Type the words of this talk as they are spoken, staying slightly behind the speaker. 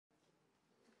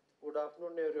Good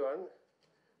afternoon, everyone.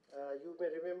 You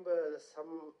may remember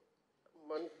some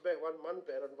month back, 1 month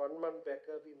back, around 1 month back,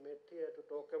 we met here to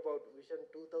talk about Vision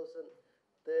 2013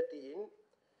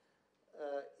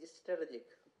 strategic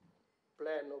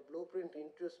plan or blueprint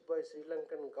introduced by Sri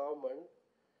Lankan government.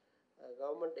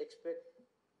 Government expect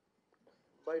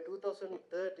by 2013,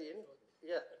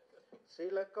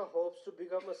 Sri Lanka hopes to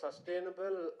become a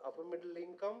sustainable upper middle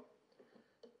income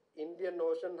Indian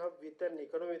Ocean hub with an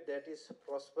economy that is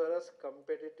prosperous,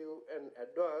 competitive, and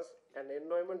advanced, an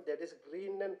environment that is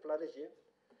green and flourishing,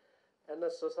 and a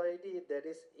society that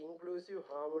is inclusive,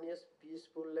 harmonious,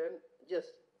 peaceful, and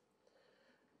just.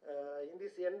 In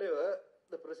this endeavor,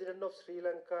 the President of Sri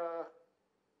Lanka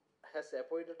has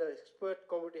appointed an expert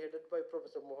committee headed by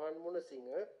Professor Mohan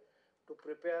Munasinghe to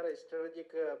prepare a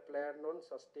strategic plan on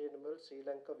sustainable Sri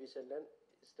Lanka vision and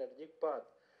strategic path.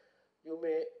 You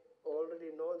may already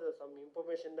know some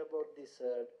information about this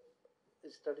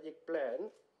strategic plan.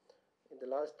 In the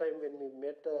last time when we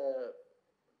met,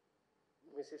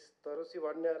 Mrs. Tarusi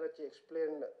Vannarachi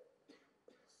explained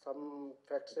some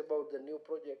facts about the new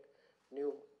project,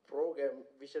 new program,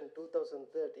 Vision 2013.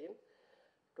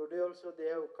 Today also they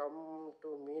have come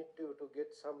to meet you to get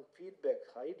some feedback,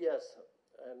 ideas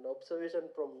and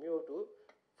observation from you to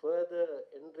further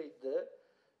enrich the,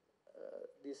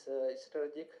 this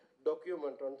strategic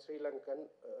document on Sri Lankan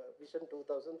Vision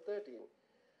 2013.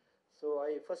 So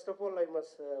first of all, I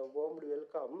must warmly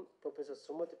welcome Professor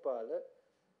Sumatipala,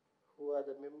 who are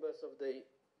the members of the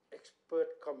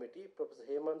expert committee, Professor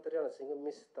Hemantarana Singh,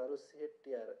 Ms. Tarusi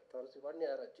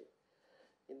Vannarachi.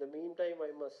 In the meantime,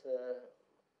 I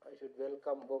should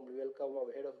warmly welcome our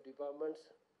head of departments,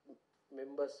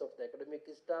 members of the academic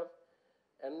staff,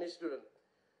 and the student.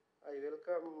 I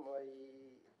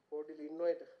cordially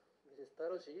invite Mrs.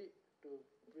 Tarusi to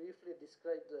briefly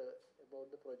describe about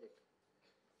the project.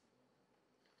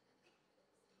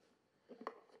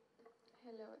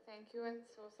 Hello, thank you, and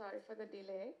so sorry for the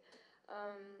delay.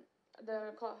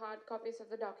 The hard copies of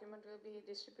the document will be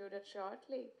distributed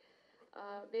shortly.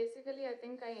 Basically, I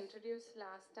think I introduced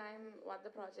last time what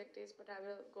the project is, but I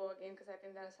will go again because I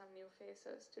think there are some new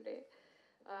faces today.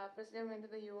 President went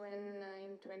to the UN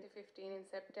in 2015 in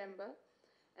September,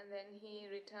 and then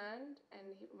he returned,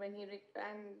 and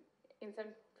in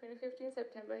 2015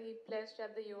 September, he pledged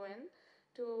at the UN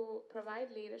to provide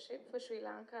leadership for Sri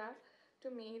Lanka to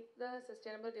meet the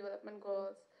Sustainable Development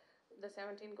Goals, the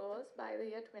 17 goals, by the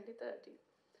year 2030.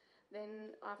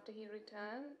 Then after he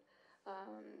returned,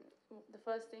 the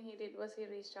first thing he did was he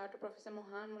reached out to Professor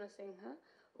Mohan Munasinghe,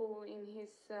 who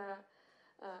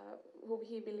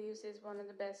he believes is one of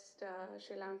the best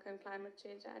Sri Lankan climate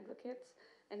change advocates,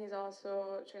 and he's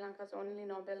also Sri Lanka's only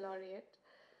Nobel laureate.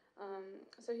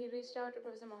 So he reached out to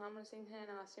Professor Mohan Munasinghe and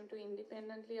asked him to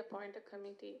independently appoint a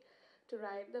committee to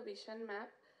write the vision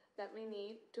map that we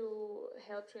need to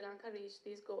help Sri Lanka reach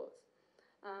these goals.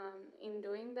 In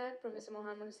doing that, Professor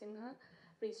Mohan Munasinghe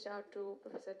reached out to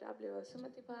Professor W.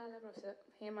 Sumatipala, Professor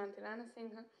Hemantarana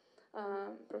Singh,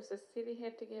 Professor Siri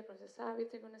Hettige, Professor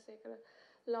Savitri Gunasekara,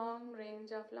 long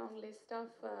list of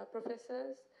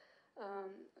professors,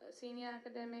 senior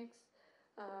academics,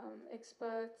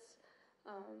 experts,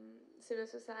 civil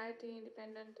society,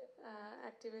 independent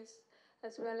activists,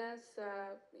 as well as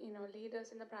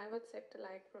leaders in the private sector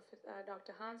like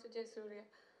Dr. Hans Vijay Surya,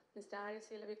 Mr. Arya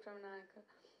Sila Vikramanayaka.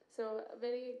 So a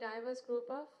very diverse group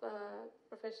of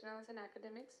professionals and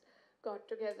academics got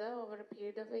together over a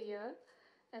period of a year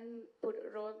and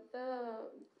wrote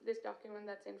this document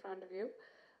that's in front of you.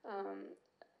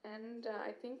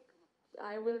 I think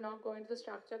I will not go into the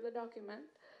structure of the document.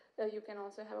 You can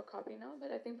also have a copy now,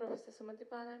 but I think Professor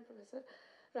Sumatipala and Professor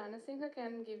Ranasinghe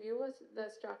can give you the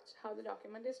structure, how the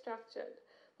document is structured.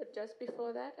 But just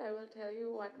before that, I will tell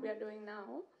you what we are doing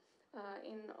now.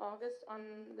 In August, on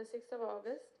the 6th of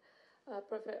August,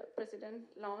 President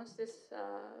launched this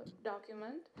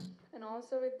document, and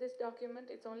also with this document,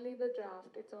 it's only the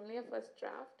draft, it's only a first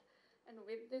draft, and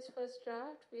with this first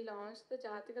draft, we launched the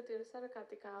Jatika Tirasara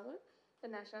Katikava, the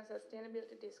National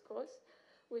Sustainability Discourse,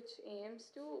 which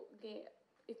aims to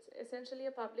it's essentially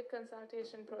a public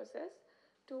consultation process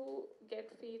to get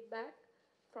feedback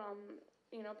from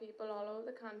people all over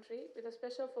the country with a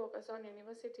special focus on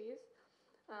universities,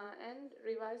 and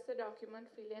revise the document,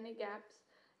 fill any gaps,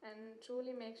 and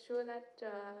truly make sure that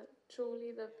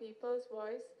truly the people's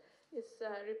voice is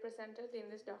represented in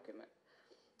this document.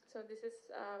 So this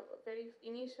is a very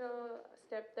initial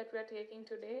step that we are taking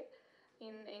today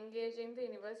in engaging the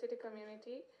university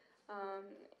community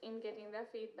in getting their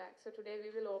feedback. So today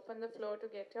we will open the floor to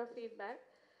get your feedback,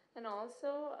 and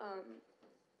also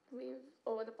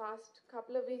over the past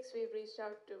couple of weeks,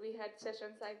 we had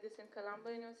sessions like this in Colombo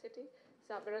University,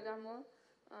 Sabaragamuwa,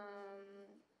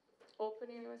 Open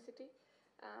University,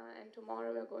 and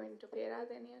tomorrow we're going to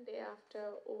Peradeniya, day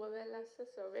after Overwellassa.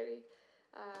 So very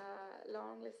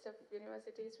long list of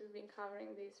universities we've been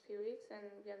covering these few weeks, and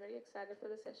we are very excited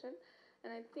for the session.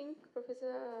 And I think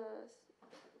Professor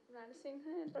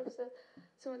Ranasinghe and Professor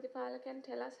Sumatipala can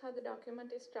tell us how the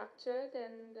document is structured,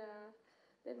 and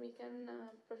then we can,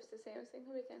 Professor Singhe,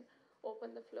 we can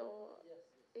open the floor. Yes.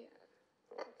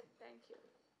 Yeah. Okay, thank you.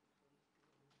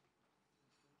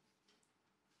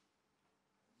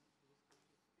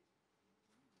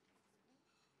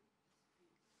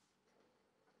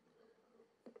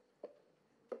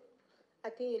 I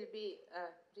think you'll be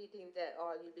reading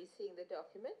or you'll be seeing the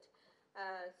document.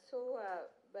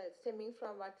 Well, stemming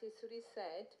from what Isuri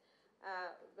said,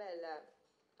 I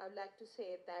would like to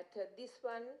say that this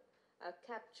one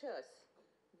captures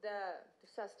the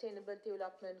Sustainable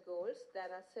Development Goals. There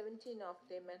are 17 of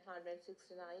them and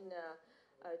 169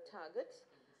 targets.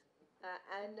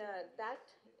 That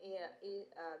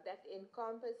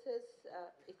encompasses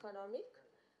economic,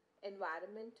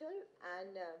 environmental,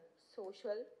 and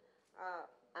social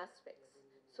aspects.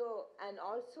 So, and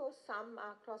also some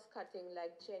are cross-cutting,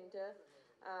 like gender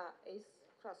is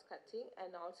cross-cutting,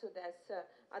 and also there's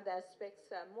other aspects,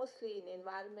 mostly in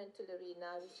environmental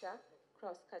arena, which are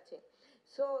cross-cutting.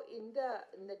 So, in the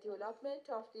development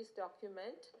of this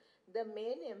document, the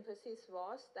main emphasis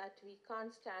was that we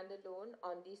can't stand alone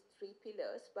on these three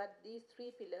pillars, but these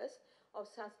three pillars of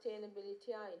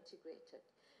sustainability are integrated.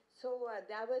 So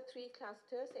there were three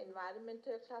clusters: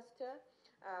 environmental cluster,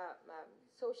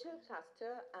 social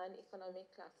cluster, and economic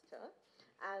cluster.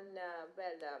 And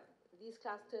these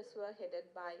clusters were headed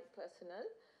by personnel.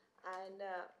 And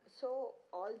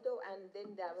and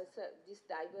then there was this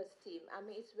diverse team. I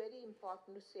mean, it's very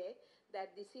important to say that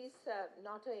this is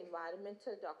not an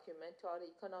environmental document or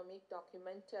economic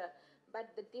document,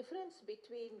 but the difference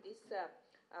between this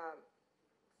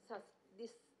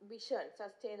vision,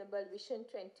 Sustainable Vision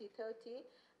 2030,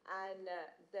 and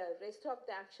the rest of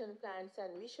the action plans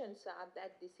and visions are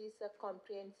that this is a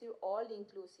comprehensive,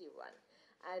 all-inclusive one.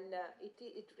 And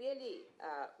it really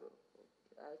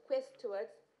quests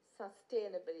towards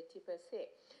sustainability per se.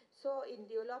 So in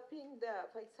developing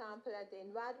for example, at the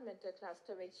environmental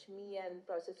cluster, which me and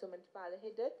Professor Sumatipala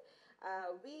headed,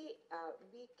 we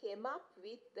came up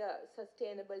with the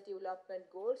Sustainable Development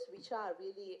Goals, which are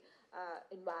really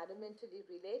environmentally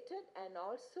related, and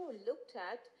also looked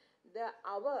at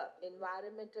our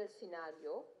environmental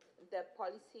scenario, the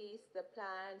policies, the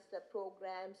plans, the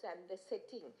programs, and the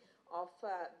setting of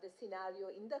the scenario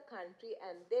in the country,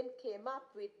 and then came up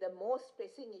with the most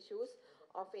pressing issues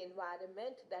of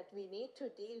environment that we need to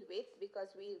deal with,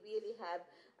 because we really have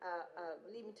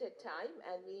limited time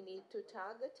and we need to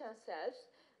target ourselves.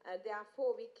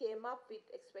 Therefore, we came up with,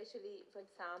 especially, for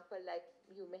example, like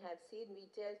you may have seen,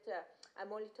 we dealt, I'm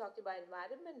only talking about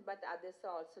environment, but others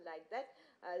are also like that,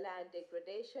 land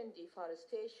degradation,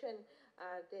 deforestation,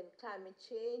 then climate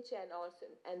change,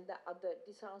 and the other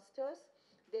disasters.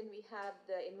 Then we have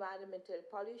the environmental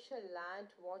pollution,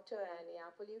 land, water, and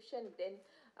air pollution, then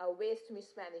waste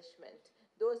mismanagement.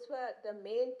 Those were the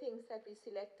main things that we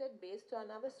selected based on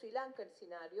our Sri Lankan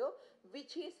scenario,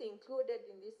 which is included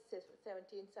in this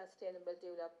 17 Sustainable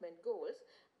Development Goals.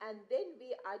 And then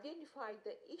we identified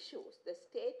the issues, the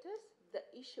status, the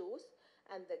issues,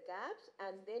 and the gaps,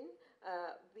 and then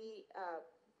we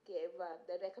gave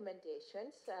the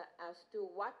recommendations as to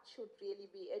what should really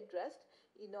be addressed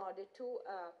in order to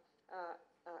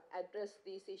address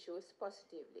these issues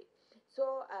positively.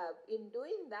 So in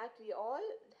doing that, we all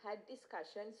had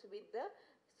discussions with the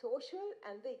social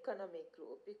and the economic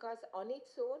group, because on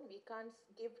its own we can't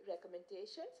give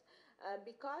recommendations,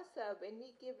 because when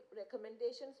we give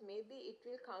recommendations, maybe it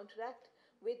will counteract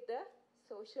with the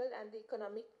social and the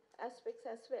economic aspects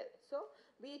as well. So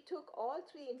we took all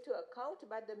three into account,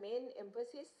 but the main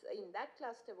emphasis in that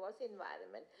cluster was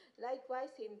environment.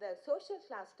 Likewise, in the social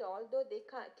cluster, although they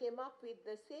came up with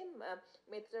the same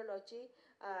methodology,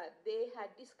 they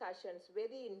had discussions,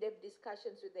 very in-depth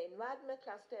discussions with the environment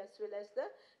cluster as well as the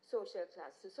social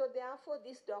cluster. So therefore,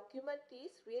 this document is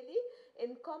really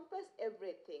encompass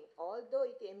everything, although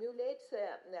it emulates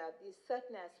these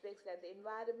certain aspects like the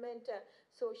environment,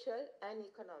 social, and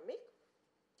economic.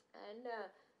 And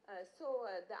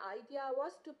the idea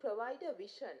was to provide a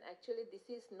vision. Actually, this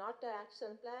is not an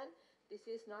action plan, this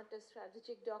is not a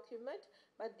strategic document,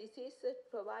 but this is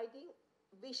providing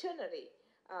visionary,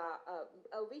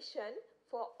 a vision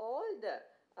for all the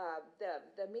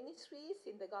the ministries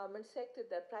in the government sector,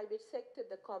 the private sector,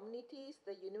 the communities,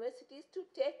 the universities to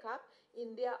take up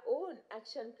in their own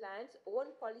action plans, own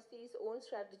policies, own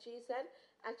strategies and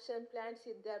action plans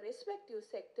in their respective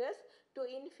sectors to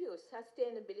infuse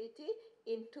sustainability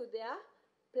into their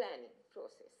planning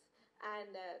process.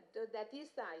 And that is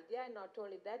the idea, and not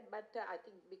only that, but I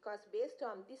think because based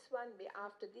on this one,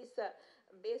 after this,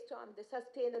 based on the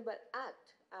Sustainable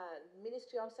Act,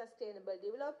 Ministry of Sustainable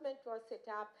Development was set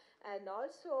up, and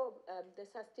also the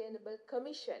Sustainable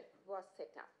Commission was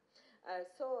set up.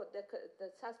 So the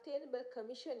Sustainable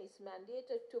Commission is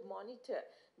mandated to monitor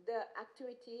the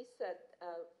activities with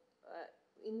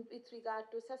regard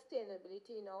to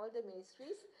sustainability in all the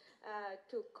ministries,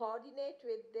 to coordinate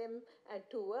with them and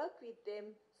to work with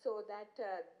them so that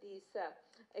these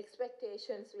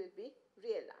expectations will be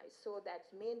realized. So that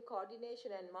main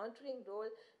coordination and monitoring role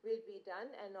will be done,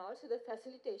 and also the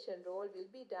facilitation role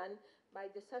will be done by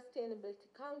the Sustainability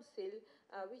Council,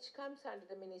 which comes under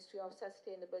the Ministry of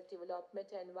Sustainable Development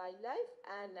and Wildlife,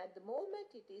 and at the moment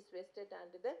it is vested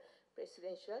under the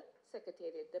Presidential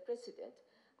Secretariat, the President.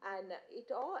 And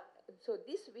so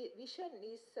this vision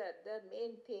is the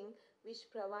main thing which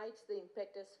provides the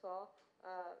impetus for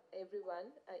everyone,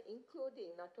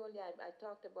 including not only I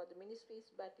talked about the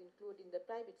ministries, but including the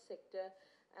private sector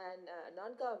and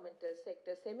non-governmental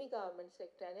sector, semi-government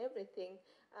sector, and everything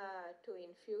to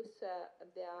infuse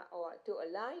or to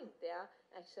align their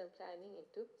action planning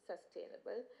into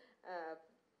sustainability.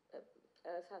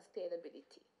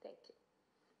 Thank you.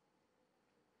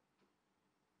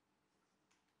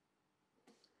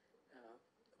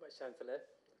 Vice Chancellor,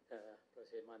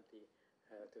 Professor Manti,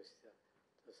 to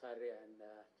Sari and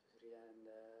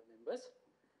members.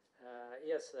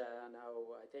 Yes, now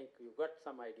I think you got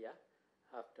some idea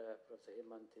after Professor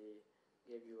Himanti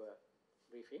gave you a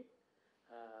briefing.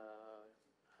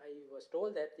 I was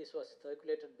told that this was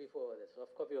circulated before, the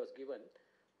soft copy was given.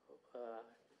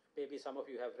 Maybe some of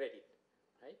you have read it,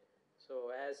 right? So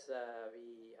as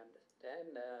we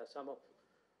understand, some of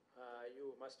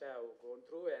you must have gone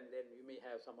through, and then you may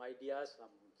have some ideas,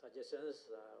 some suggestions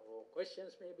or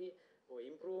questions maybe, or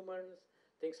improvements,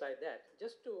 things like that.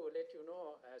 Just to let you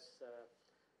know, as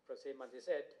Professor Manti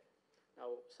said,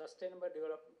 now sustainable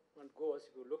development goals,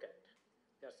 if you look at,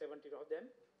 there are 17 of them.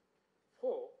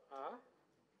 4 are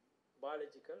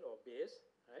biological or base,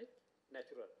 right,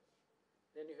 natural.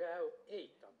 Then you have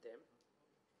 8 of them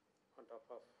on top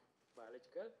of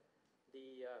biological,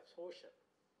 the social.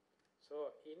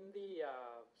 So in the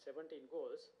 17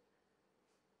 goals,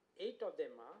 8 of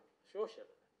them are social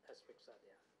aspects are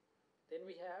there. Then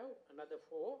we have another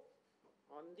 4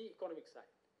 on the economic side,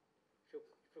 if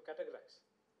you categorize,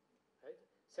 right?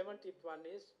 17th one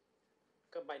is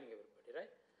combining everybody,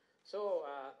 right? So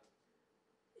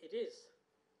it is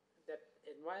that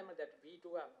environment that we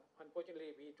two are,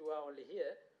 unfortunately we two are only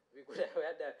here, we could have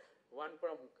had one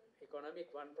from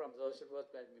economic, one from social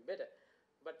work, might be better.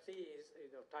 But see,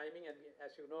 timing, and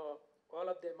as you know, all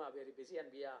of them are very busy, and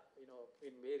we are,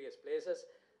 in various places.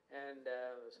 And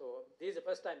so this is the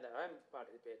first time that I'm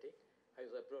participating. I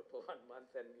was abroad for 1 month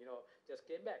and, just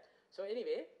came back. So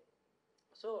anyway,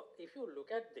 so if you look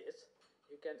at this,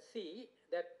 you can see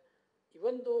that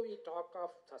even though we talk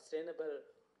of sustainable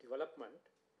development,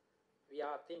 we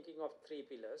are thinking of 3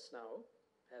 pillars now.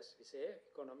 As we say,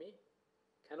 economy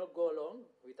cannot go along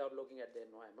without looking at the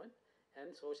environment.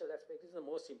 And social aspect is the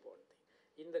most important thing.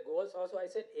 In the goals also,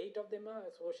 I said 8 of them are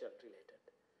social related.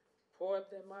 4 of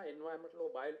them are environmental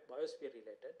or biosphere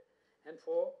related, and 4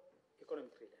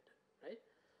 economic related, right?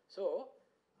 So,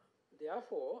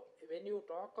 therefore, when you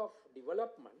talk of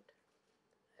development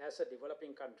as a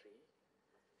developing country,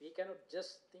 we cannot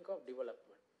just think of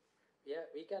development.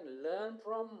 We can learn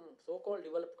from so-called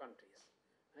developed countries,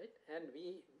 right? And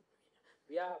we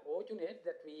are fortunate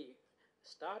that we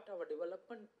start our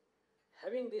development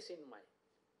having this in mind,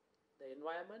 the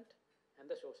environment and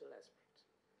the social aspects.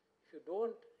 If you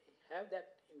don't have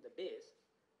that in the base,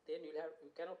 then you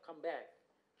cannot come back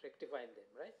rectifying them,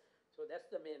 right? So that's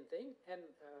the main thing. And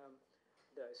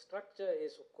the structure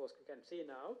is, of course, you can see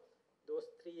now, those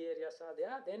 3 areas are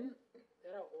there. Then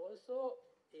there are also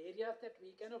areas that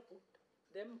we cannot put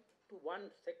them to one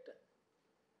sector.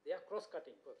 They are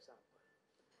cross-cutting, for example.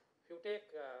 If you take,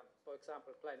 for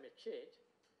example, climate change,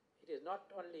 it is not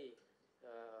only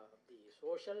the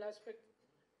social aspect,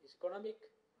 it's economic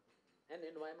and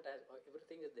environment,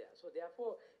 everything is there. So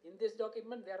therefore, in this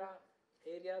document, there are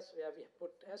areas where we have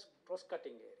put as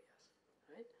cross-cutting areas,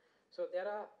 right? So there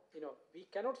are, we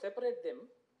cannot separate them.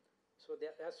 So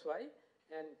that's why,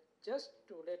 and just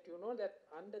to let you know that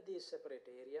under these separate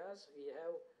areas, we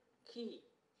have key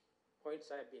points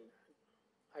I've been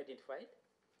identified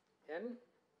and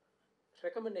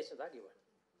recommendations are given.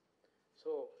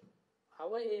 So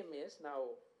our aim is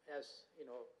now, as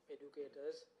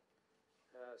educators,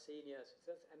 senior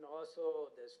citizens, and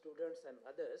also the students and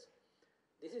others,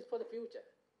 this is for the future,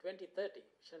 2030,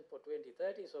 vision for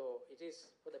 2030, so it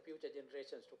is for the future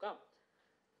generations to come.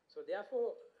 So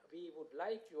therefore, we would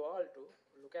like you all to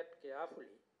look at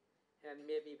carefully, and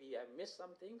maybe we have missed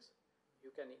some things, you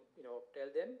can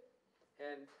tell them,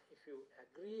 and if you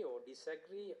agree or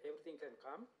disagree, everything can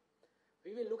come.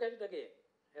 We will look at it again.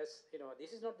 As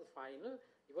this is not the final,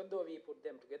 even though we put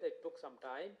them together, it took some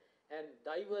time, and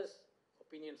diverse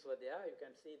opinions were there. You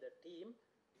can see the team,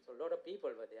 so a lot of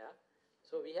people were there.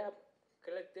 So we have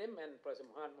collected them, and Professor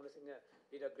Mohan Munasinghe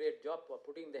did a great job for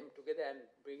putting them together and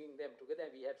bringing them together.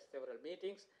 We had several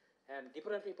meetings, and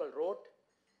different people wrote,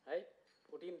 right?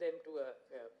 Putting them to a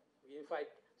unified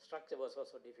structure was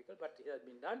also difficult, but it has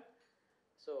been done.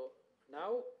 So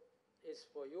now is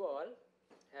for you all,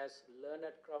 as learned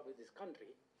crowd with this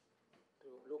country, to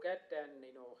look at and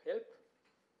help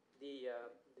the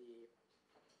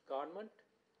government,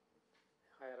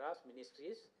 higher us,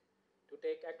 ministries, to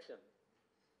take action.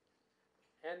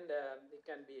 And it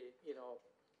can be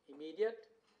immediate,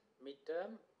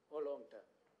 mid-term, or long-term,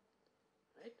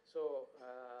 right? So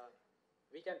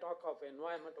we can talk of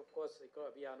environment, of course.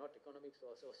 We are not economics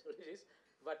or sociologists,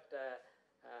 but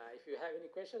if you have any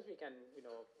questions, we can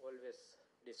always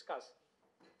discuss.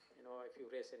 If you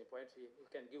raise any points, we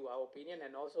can give our opinion,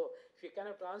 and also if you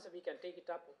cannot answer, we can take it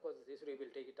up. Of course, this way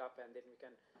will take it up, and then we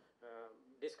can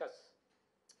discuss,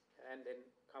 and then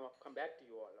come back to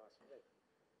you all also. Right?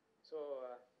 So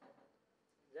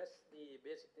that's the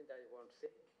basic thing that I want to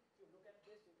say. If you look at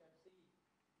this, you can see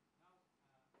now.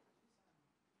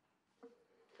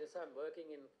 Since I'm working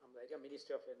in the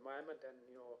Ministry of Environment and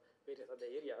various other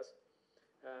areas,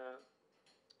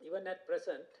 even at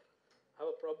present,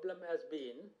 our problem has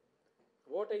been,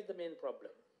 water is the main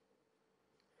problem.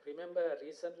 Remember,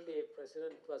 recently,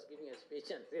 President was giving a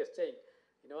speech and he was saying,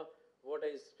 water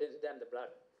is better than the blood,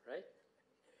 right?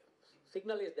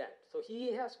 Signal is that. So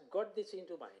he has got this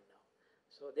into mind now.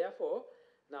 So therefore,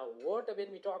 now water,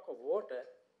 when we talk of water,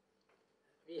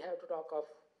 we have to talk of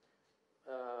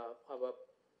our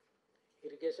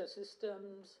irrigation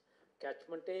systems,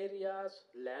 catchment areas,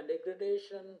 land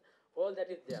degradation, all that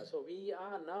is there. So we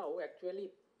are now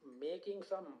actually making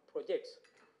some projects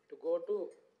to go to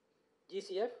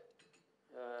GCF,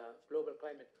 Global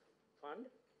Climate Fund.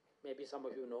 Maybe some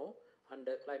of you know,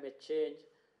 under climate change,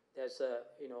 there's a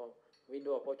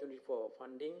window opportunity for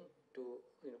funding to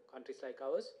countries like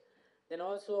ours. Then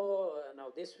also now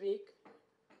this week,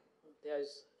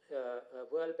 there's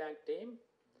a World Bank team,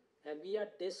 and we are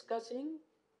discussing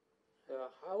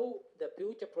how the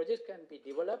future projects can be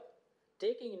developed,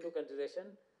 taking into consideration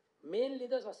mainly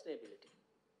the sustainability.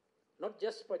 Not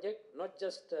just project, not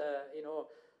just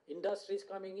industries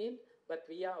coming in, but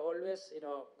we are always,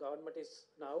 government is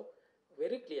now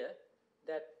very clear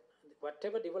that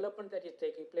whatever development that is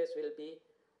taking place will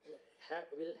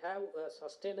have a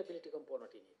sustainability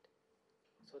component in it.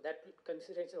 So that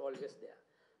consideration is always there.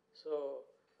 So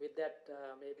with that,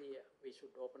 maybe we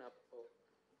should open up for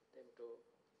them to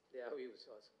their views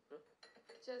also. Huh?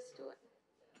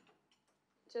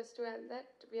 Just to add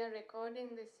that we are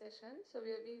recording this session, so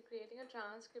we will be creating a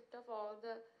transcript of all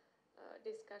the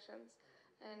discussions.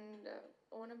 And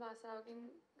ඕන භාෂාවකින්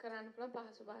කරන්න පුළුවන්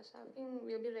පහසු භාෂාවකින්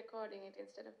we'll be recording it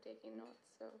instead of taking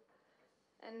notes. So,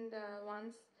 and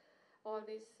once all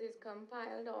this is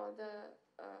compiled, all the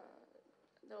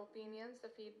opinions, the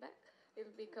feedback, it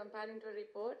will be compiled into a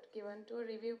report given to a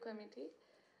review committee.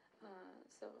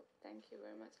 So thank you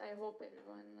very much. I hope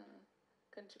everyone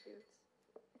contributes.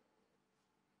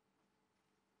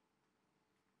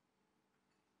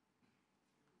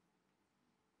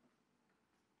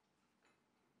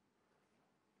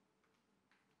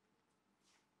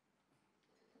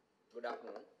 Good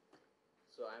afternoon.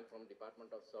 So I'm from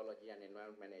Department of Zoology and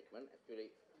Environment Management.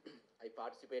 Actually, I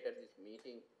participated in this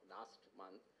meeting last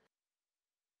month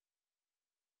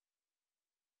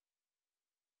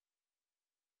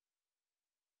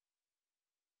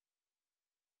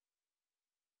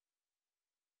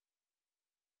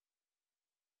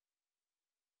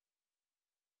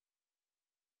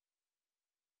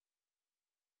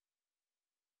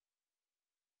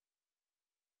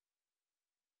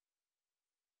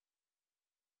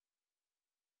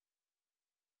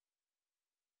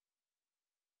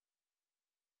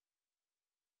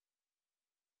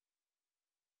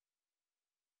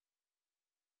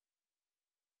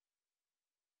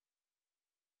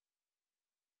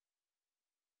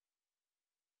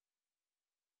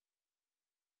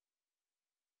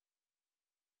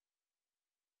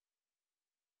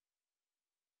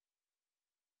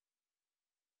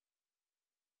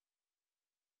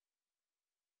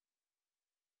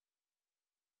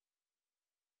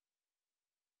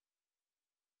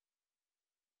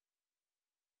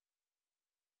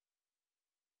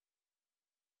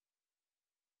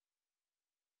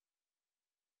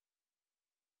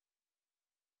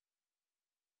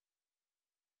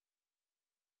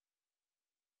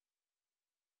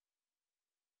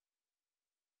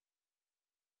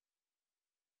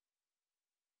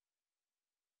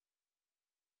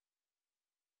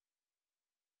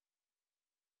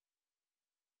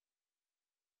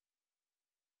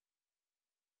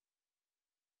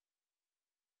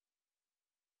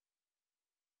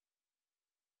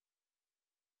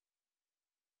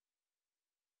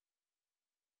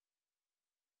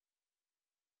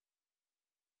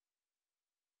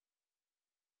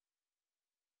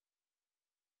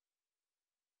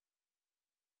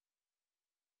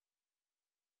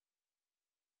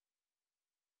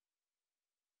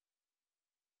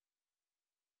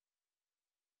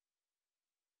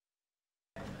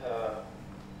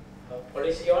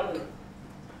policy on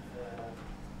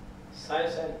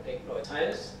science,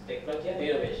 technology and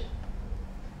innovation.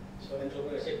 So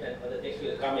entrepreneurship and other things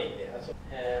will come in there. So,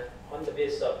 on the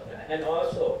basis of that. And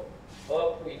also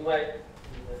hope to invite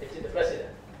the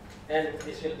president. And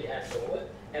this will be handed over.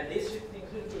 And these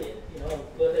things will be,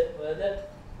 further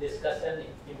discussed and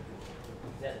improved.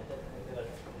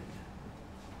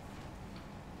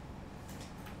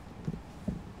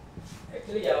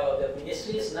 Actually, the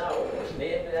ministry is now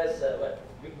named as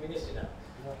big ministry now.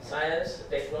 Science,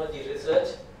 technology, research,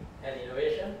 and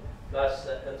innovation, plus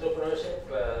entrepreneurship,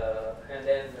 and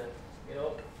then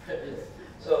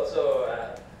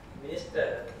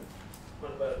Minister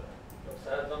Honorable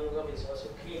Dr. Bangam is also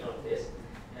keen on this,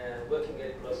 working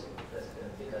very closely with the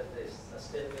President because the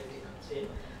sustainability comes in.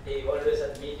 He always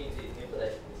at meetings he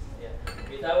emphasizes this. Yeah.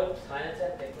 Without science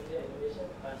and technology and innovation,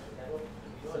 country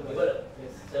cannot develop.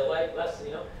 Survive plus,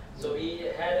 So we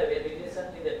had a very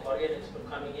recently the Korean expert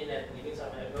coming in and giving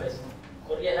some advice.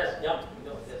 Korea has jumped,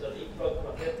 there's a leapfrog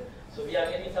from there. So we are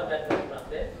getting some advice from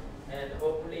there, and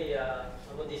hopefully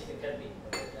some of these things can be.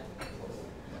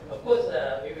 Of course,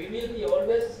 we will be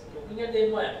always looking at the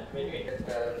environment when we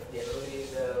generally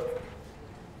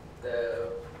the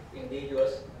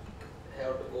individuals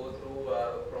have to go through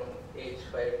from age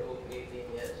 5 to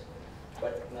 18 years.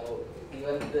 But now,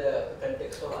 given the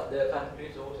context of other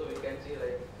countries also, we can see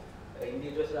like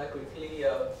individuals are quickly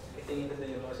getting into the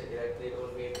university. Like they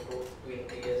don't wait to go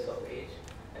 20 years of age,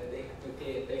 and they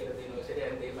quickly enter into the university,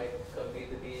 and they might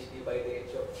complete the PhD by the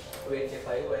age of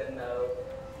 25 and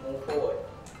move forward.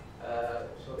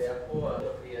 So therefore,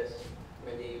 years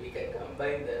maybe we can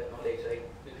combine the knowledge. Like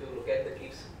if you look at the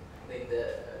kids in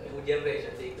the new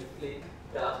generation, they quickly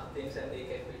grasp things and they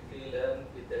can quickly learn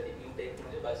with the new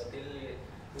technology. But still,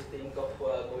 you think of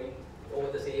going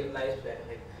over the same lifespan.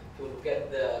 Like if you look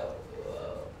at the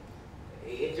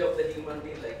age of the human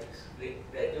being, like it's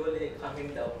gradually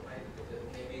coming down, right?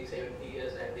 Maybe 70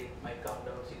 years and it might come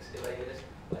down 65 years.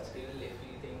 But still, if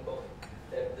you think of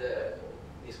that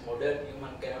this modern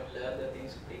human cannot learn the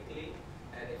things quickly,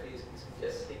 and if he's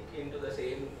just stick into the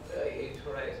same age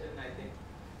horizon, I think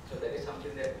so that is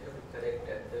something that we have to correct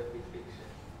at the big picture.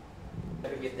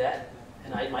 With that,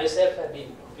 and I myself have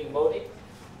been talking about it,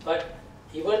 but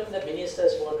even the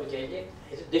ministers want to change it,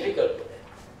 it's difficult for them.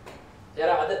 There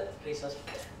are other reasons for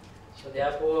that. So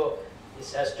therefore,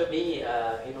 this has to be,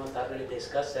 thoroughly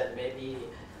discussed, and maybe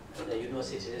the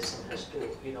university system has to,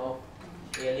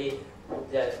 really put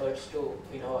their efforts to,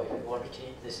 if we want to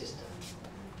change the system,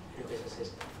 education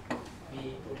system.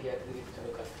 We totally agree with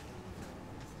Kanuka.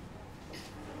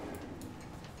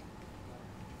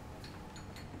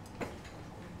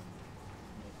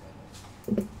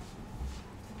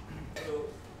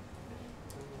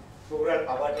 Rural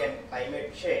poverty and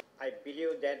climate change. I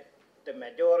believe that the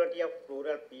majority of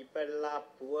rural people are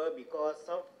poor because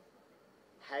of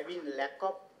having lack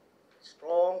of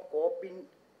strong coping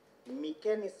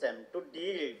mechanism to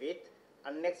deal with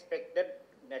unexpected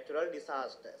natural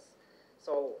disasters.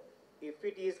 So if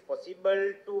it is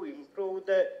possible to improve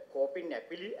the coping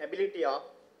ability of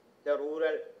the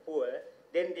rural poor,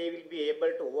 then they will be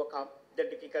able to overcome the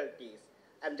difficulties.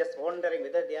 I'm just wondering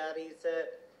whether there is a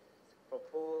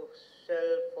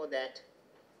proposal for that.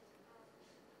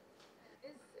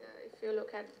 If you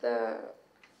look at the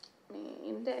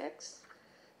index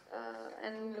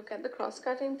and look at the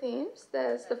cross-cutting themes,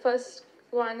 there's the first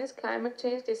one is climate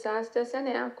change, disasters, and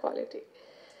air quality.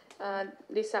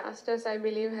 Disasters, I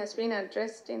believe, has been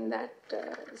addressed in that.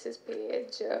 This is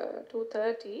page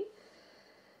 230.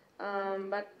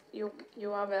 But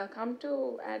you are welcome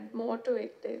to add more to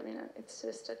it. It's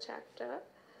just a chapter.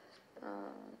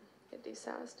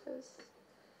 Disasters.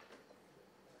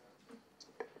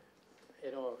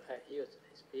 He was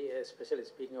especially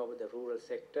speaking about the rural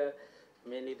sector.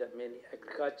 Mainly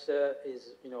agriculture is,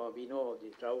 we know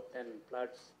the drought and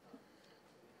floods.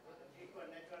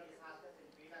 Natural disasters in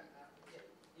Sri Lanka.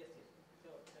 Yes. So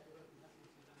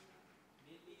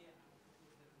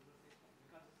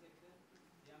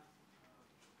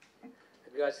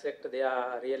agriculture sector, they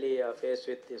are really faced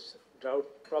with this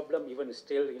drought problem, even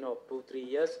still, 2-3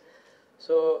 years.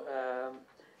 So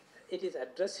it is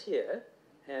addressed here,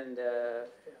 and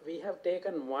we have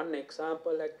taken one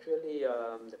example, actually,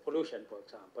 the pollution, for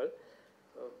example,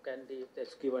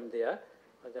 that's given there,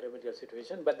 the remedial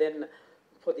situation. But then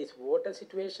for this water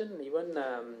situation, even,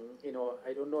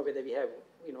 I don't know whether we have,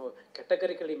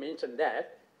 categorically mentioned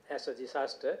that as a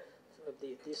disaster. So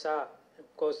these are,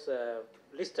 of course,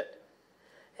 listed.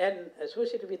 And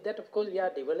associated with that, of course, we are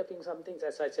developing some things,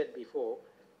 as I said before,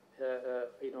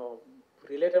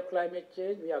 related to climate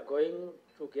change. We are going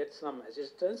to get some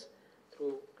assistance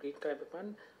through Green Climate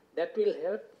Fund. That will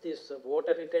help this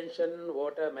water retention,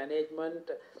 water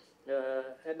management,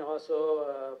 and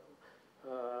also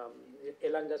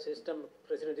Lanka system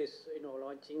president is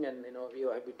launching, and we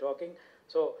have been talking.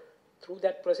 So through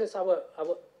that process, our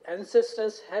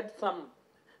ancestors had some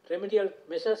remedial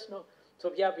measures. No,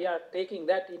 so we are taking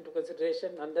that into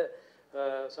consideration under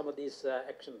some of these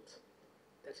actions.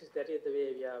 That is the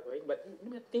way we are going. But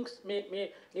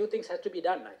new things have to be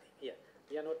done. I think. Yeah,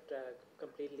 we are not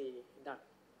completely done.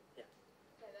 Yeah.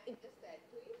 Can I just add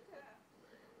to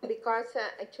it? Because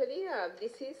actually,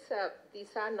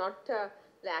 these are not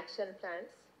the action plans.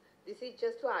 This is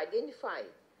just to identify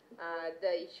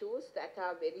the issues that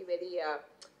are very, very,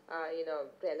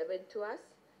 relevant to us,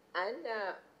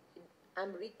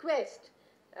 and request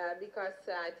because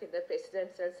I think the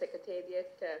Presidential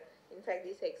Secretariat, in fact,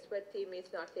 this expert team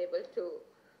is not able to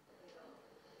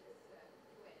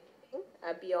do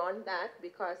anything beyond that,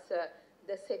 because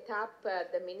the setup,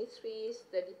 the ministries,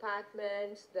 the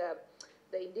departments,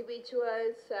 the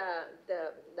individuals,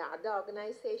 the other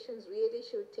organizations really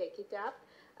should take it up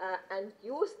and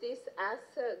use this as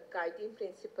a guiding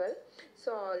principle.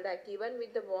 So, like even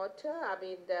with the water, I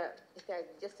mean,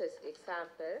 just as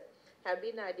example, have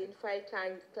been identified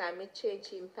climate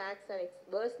change impacts and it's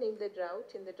worsening the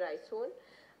drought in the dry zone.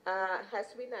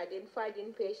 Has been identified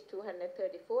in page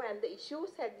 234, and the issues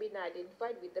had been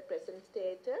identified with the present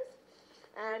status,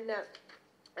 and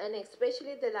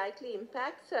especially the likely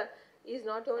impacts is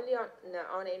not only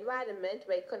on environment,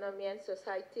 but economy and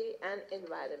society and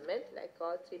environment, like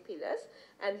all three pillars.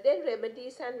 And then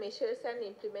remedies and measures and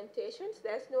implementations,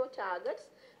 there's no targets,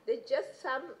 there's just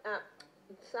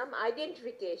some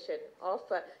identification of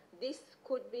this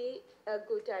could be a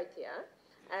good idea.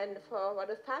 And for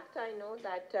what a fact, I know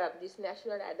that this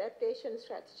National Adaptation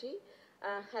Strategy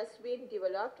has been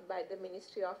developed by the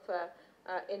Ministry of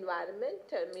Environment,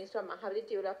 Ministry of Mahaballi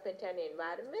Development and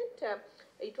Environment.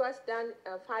 It was done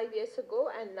 5 years ago,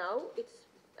 and now it's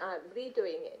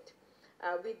redoing it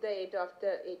with the aid of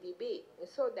the ADB.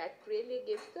 So that really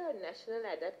gives the National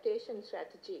Adaptation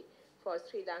Strategy for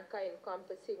Sri Lanka,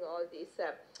 encompassing all these,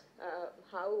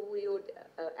 how we would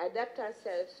adapt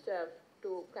ourselves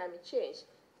to climate change.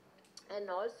 And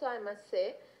also I must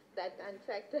say that, in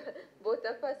fact, both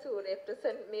of us who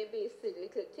represent maybe is a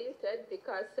little tilted,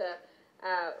 because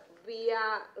we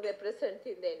are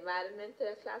representing the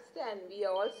environmental cluster, and we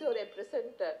also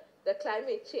represent the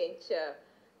climate change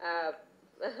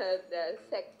the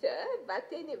sector.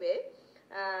 But anyway,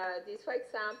 this, for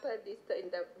example,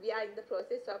 we are in the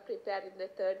process of preparing the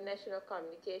third national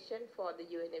communication for the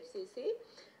UNFCCC,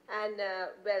 and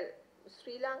well,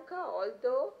 Sri Lanka,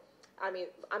 although I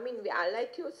mean, we are,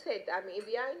 like you said,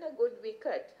 we are in a good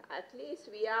wicket. At least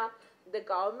the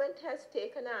government has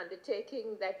taken an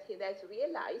undertaking that it has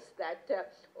realized that,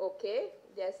 okay,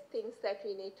 there's things that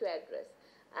we need to address.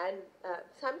 And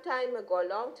some time ago, a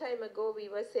long time ago, we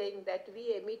were saying that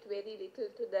we emit very little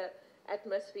to the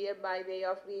atmosphere by way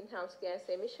of greenhouse gas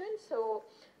emissions. So,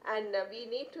 and we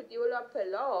need to develop a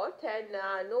lot,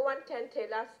 and no one can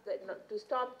tell us that to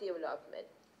stop development.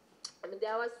 I mean,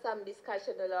 there was some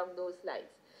discussion along those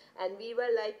lines. And we were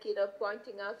like,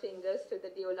 pointing our fingers to the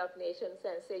developed nations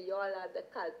and say, you all are the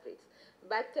culprits.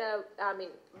 But,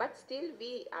 but still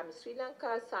Sri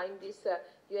Lanka signed this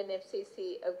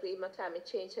UNFCCC agreement, climate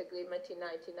change agreement in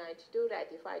 1992,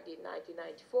 ratified in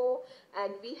 1994.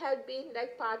 And we have been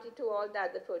like party to all the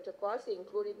other protocols,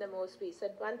 including the most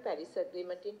recent one, Paris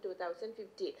Agreement in 2015.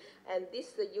 And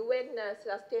this UN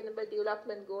Sustainable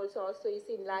Development Goals also is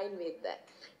in line with that.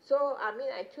 So,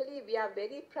 actually, we are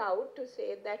very proud to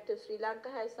say that Sri Lanka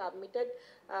has submitted,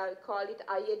 call it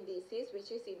INDCs,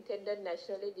 which is Intended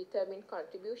Nationally Determined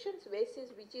Contributions,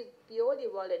 which is purely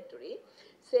voluntary,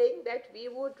 saying that we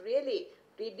would really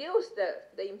reduce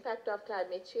the impact of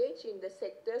climate change in the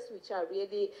sectors which are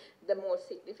really the most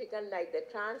significant, like the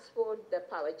transport, the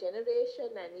power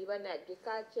generation, and even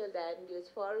agriculture, land use,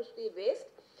 forestry, waste.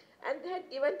 And they had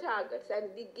given targets,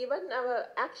 and we given our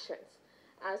actions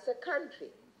as a country.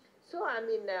 So,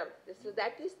 so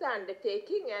that is the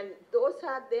undertaking, and those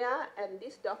are there, and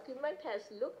this document has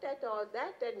looked at all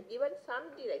that and given some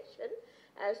direction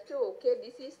as to, okay,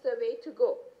 this is the way to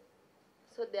go.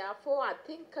 So, therefore, I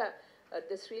think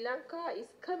the Sri Lanka is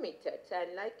committed,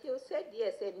 and like you said,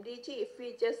 yes, MDG, if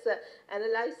we just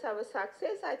analyze our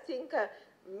success, I think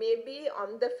maybe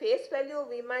on the face value,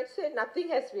 we might say nothing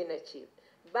has been achieved.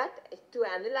 But to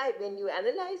analyze, when you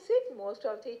analyze it, most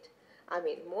of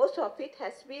it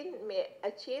has been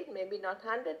achieved, maybe not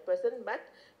 100%, but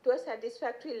to a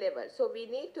satisfactory level. So we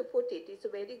need to put it, it's a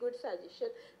very good suggestion,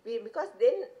 because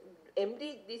then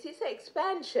this is an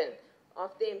expansion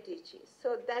of the MDGs.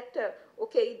 So that,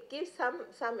 okay, it gives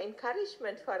some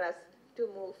encouragement for us to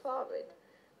move forward.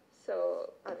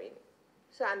 So, I mean,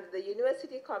 so under the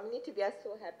university community, we are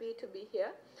so happy to be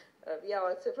here. We are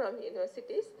also from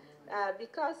universities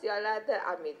because you all are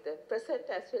the present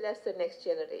as well as the next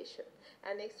generation.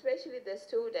 And especially the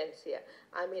students here.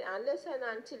 I mean, unless and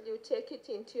until you take it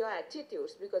into your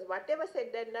attitudes, because whatever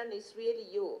said and done is really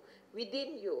you,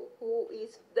 within you, who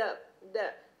is the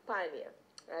pioneer.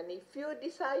 And if you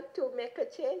decide to make a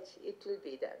change, it will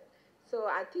be done. So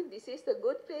I think this is the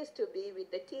good place to be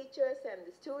with the teachers and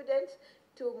the students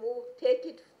to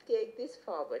take this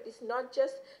forward. It's not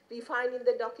just refining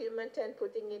the document and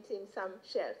putting it in some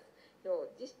shelf. No,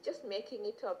 just making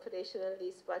it operational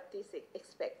is what is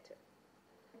expected.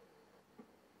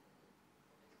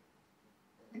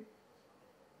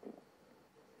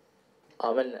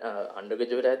 I'm an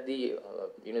undergraduate at the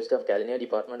University of Kelaniya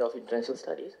Department of International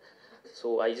Studies.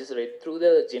 So I just read through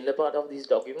the gender part of this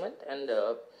document, and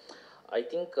I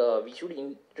think we should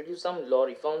introduce some law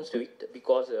reforms to it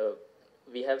because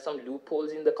we have some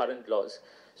loopholes in the current laws.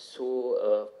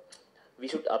 So we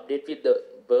should update with the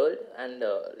world and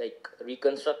like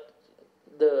reconstruct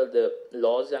the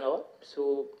laws and all.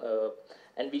 So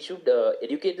and we should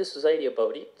educate the society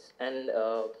about it. And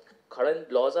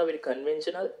current laws are very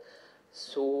conventional.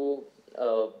 So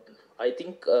I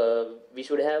think we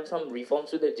should have some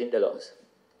reforms to the gender laws.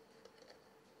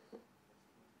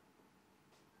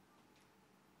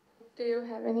 Do you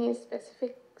have any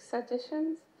specific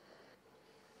suggestions?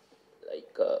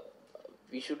 Like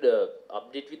we should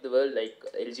update with the world, like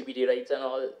LGBT rights and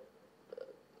all,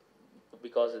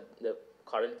 because the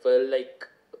current world, like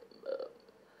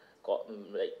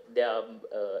they are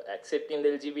accepting the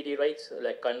LGBT rights,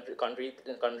 like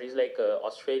countries like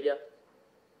Australia.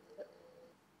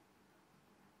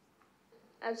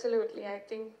 Absolutely. I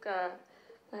think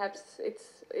perhaps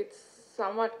it's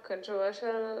somewhat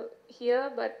controversial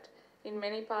here, but in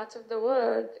many parts of the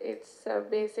world, it's a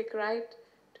basic right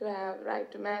to have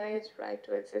right to marriage, right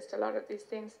to exist. A lot of these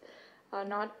things are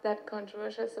not that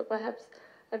controversial. So perhaps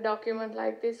a document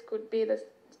like this could be the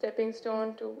stepping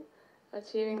stone to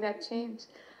achieving that change.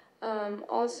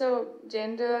 Also,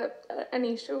 gender, an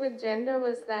issue with gender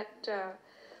was that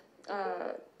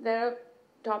there are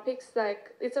topics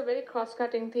like, it's a very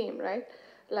cross-cutting theme, right?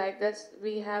 Like this,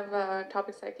 we have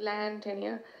topics like land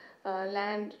tenure,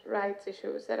 land rights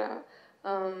issues that are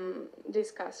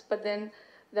discussed. But then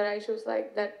there are issues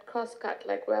like that cross-cut,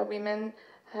 like where women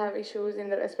have issues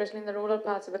especially in the rural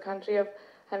parts of the country of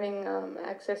having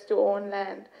access to own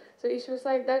land. So issues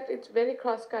like that, it's very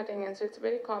cross-cutting, and so it's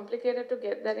very complicated to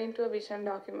get that into a vision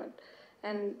document.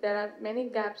 And there are many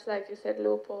gaps, like you said,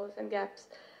 loopholes and gaps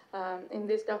in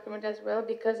this document as well,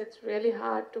 because it's really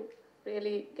hard to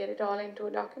really get it all into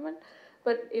a document.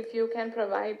 But if you can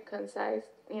provide concise,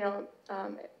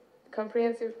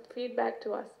 comprehensive feedback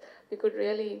to us, we could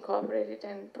really incorporate it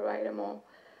and provide a more,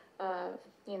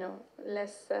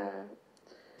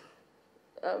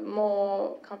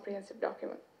 more comprehensive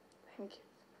document. Thank you.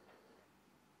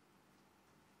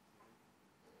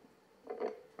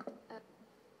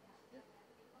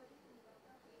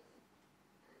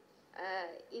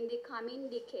 In the coming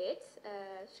decades,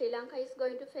 Sri Lanka is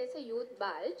going to face a youth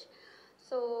bulge.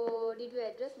 So, did you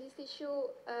address this issue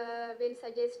when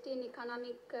suggesting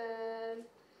economic,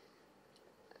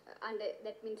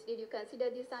 that means did you consider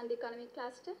this under economic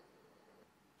cluster?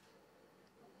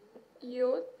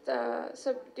 Youth,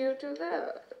 so due to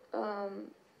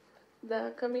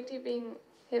the committee being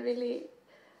heavily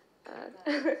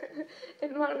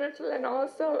environmental and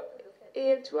also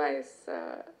age-wise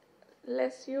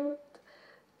less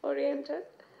youth-oriented,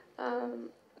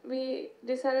 we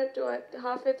decided to,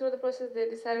 halfway through the process, they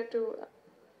decided to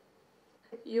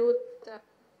youth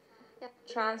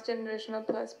transgenerational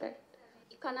perspective.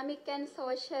 Economic and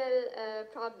social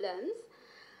problems.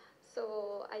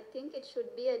 So I think it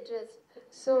should be addressed.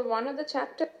 So one of the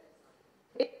chapters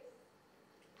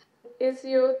is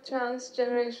youth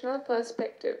transgenerational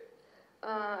perspective.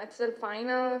 It's the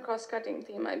final cross-cutting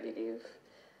theme, I believe.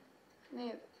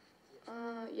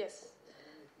 Yes.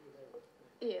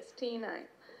 Yes, T9.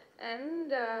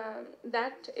 And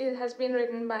that has been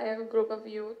written by a group of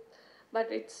youth,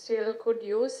 but it still could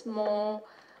use more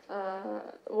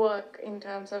work in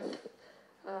terms of,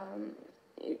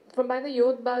 by the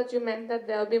youth bulge, you meant that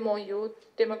there will be more youth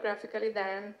demographically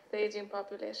than the aging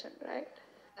population, right?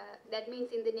 That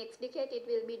means in the next decade it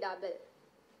will be double.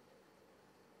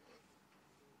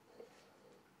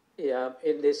 Yeah,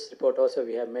 in this report also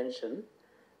we have mentioned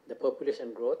the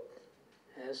population growth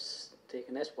has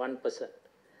taken as 1%.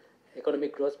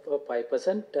 Economic growth for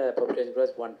 5%, population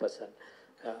growth 1%.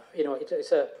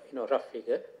 It's a rough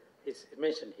figure. It's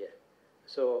mentioned here.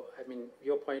 So I mean,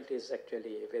 your point is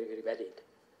actually very, very valid.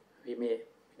 We may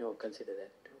consider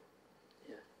that too.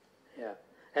 Yeah, yeah.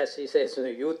 As she says,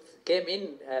 the youth came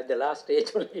in at the last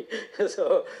stage only.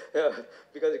 So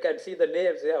because you can see the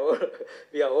names,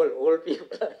 we are all old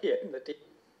people here in the team.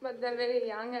 But they're very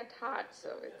young at heart, so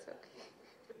it's okay.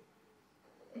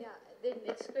 Yeah, the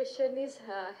next question is,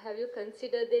 have you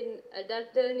considered the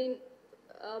adult learning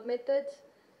methods?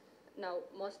 Now,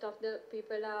 most of the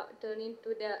people are turning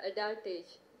to their adult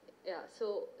age. Yeah,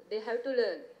 so they have to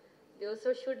learn. They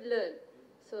also should learn.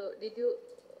 So, did you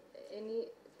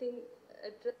anything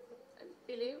address? I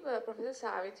believe Professor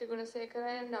Savitri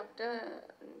Gunasekara and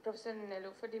Professor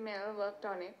Nelufa Dimel worked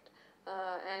on it.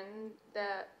 And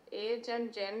the age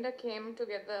and gender came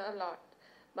together a lot.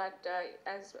 But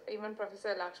as even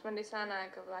Professor Lakshman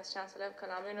Disanayake, Vice Chancellor of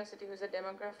Colombo University, who is a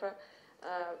demographer,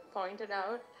 pointed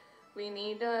out, we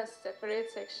need a separate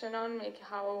section on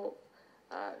how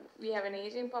we have an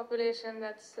aging population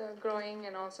that's growing,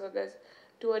 and also there's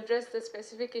to address the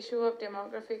specific issue of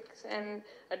demographics and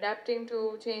adapting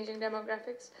to changing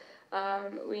demographics.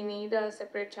 We need a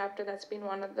separate chapter. That's been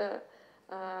one of the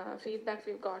feedback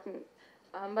we've gotten.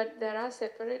 But there are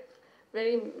separate,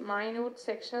 very minute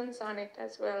sections on it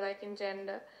as well, like in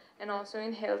gender and also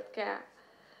in healthcare.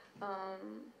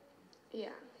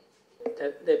 Yeah.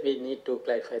 That we need to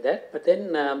clarify that. But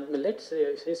then let's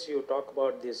say, since you talk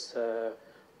about this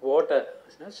water,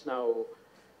 now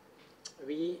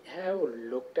we have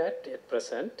looked at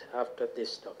present after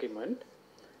this document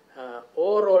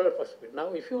overall perspective.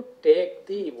 Now, if you take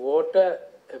the water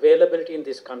availability in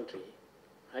this country,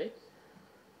 right?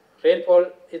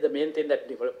 Rainfall is the main thing that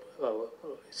develops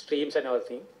streams and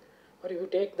everything. But if you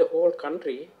take the whole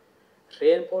country,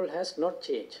 rainfall has not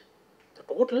changed. The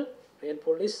total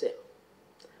rainfall is same.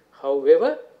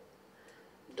 However,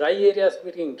 dry areas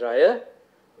getting drier,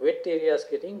 wet areas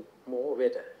getting more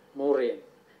wetter, more rain,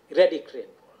 erratic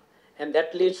rainfall, and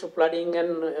that leads to flooding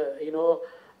and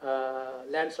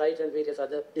landslides and various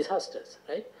other disasters,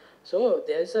 right? So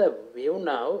there is a view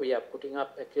now we are putting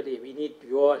up. Actually, we need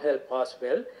your help as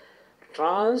well.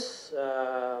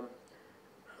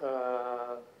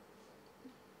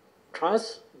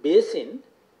 Trans-basin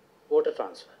water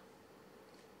transfer.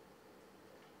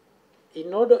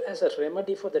 In order, as a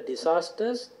remedy for the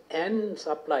disasters and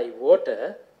supply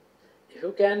water, if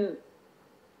you can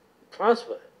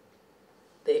transfer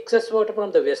the excess water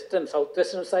from the western,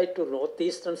 southwestern side to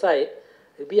northeastern side,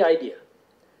 it will be ideal.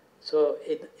 So,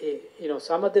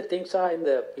 some of the things are in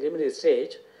the preliminary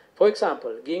stage. For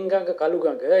example, Ginganga,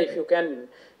 Kaluganga, if you can,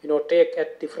 take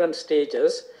at different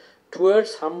stages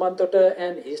towards Hambantota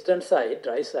and eastern side,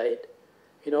 dry side,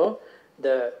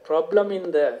 the problem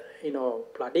in the,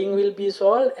 flooding will be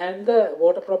solved and the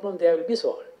water problem there will be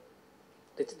solved.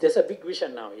 There's a big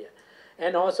vision now here.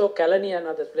 And also Kelaniya and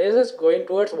other places going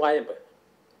towards Wayamba,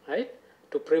 right?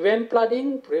 To prevent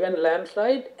flooding, prevent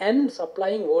landslide, and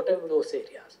supplying water to those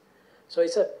areas. So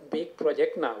it's a big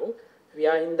project now. We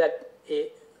are in that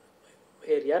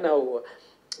area now,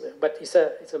 but it's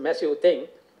a massive thing.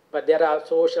 But there are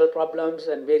social problems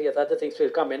and various other things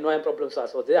will come. Environment problems are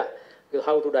also there.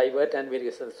 How to divert and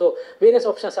various others. So various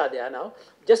options are there now.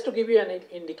 Just to give you an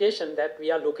indication that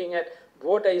we are looking at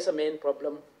water is a main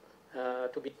problem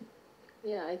to be.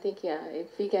 Yeah, I think,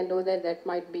 if we can do that, that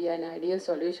might be an ideal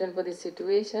solution for this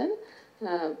situation.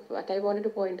 What I wanted to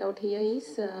point out here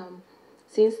is,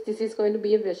 since this is going to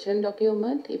be a vision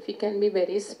document, if we can be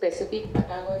very specific what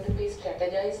are going to be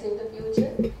strategized in the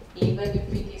future, even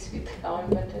if it is with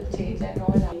governmental change and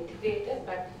all integrated,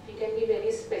 but we can be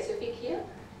very specific here.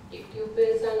 If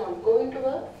pupils are not going to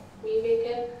work, we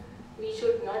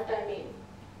should not,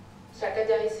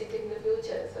 strategize it in the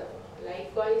future. So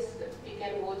likewise, we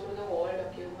can go through the whole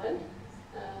document.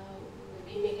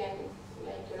 Maybe we can,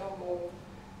 more,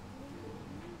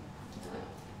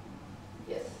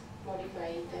 modify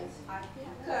it. I think,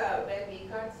 well, we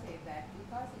can't say that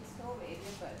because it's so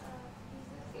variable.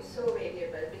 It's so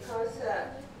variable because,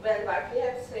 well, what we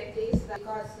have said is that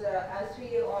because, as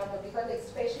we all know, because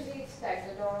especially it's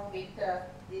tagged along with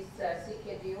this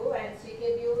CKDU, and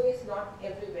CKDU is not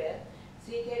everywhere.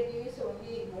 CKDU is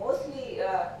only mostly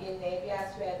in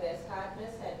areas where there's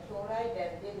hardness and chloride,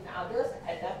 and then others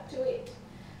adapt to it.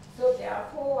 So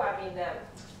therefore,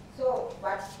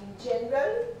 but in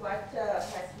general, what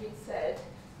has been said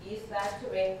is that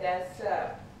when there's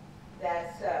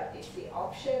it's the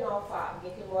option of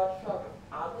getting water from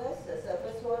others, the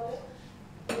surface water,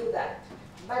 do that.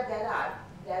 But there are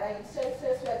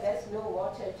instances where there's no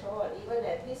water at all. Even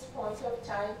at this point of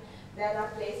time, There are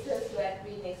places where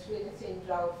we've been experiencing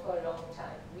drought for a long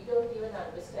time. We don't even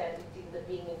understand it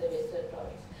being in the Western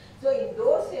province. So in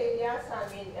those areas, I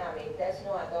mean, there's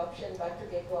no other option but to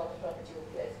get water from tube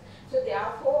wells. So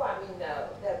therefore, I mean,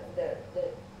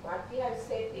 what we have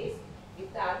said is,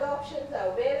 if the other options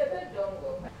are available, don't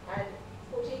go and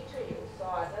put it to use. So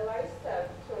otherwise,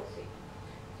 proceed.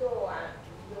 So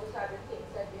those are the things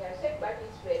that we have said, but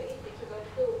it's very difficult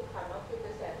to come up with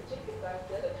a strategy because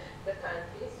the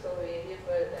country is so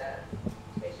variable,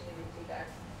 especially with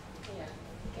regards. Yeah,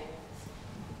 okay.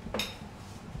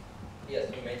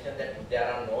 Yes, you mentioned that if there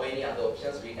are no any other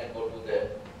options, we can go to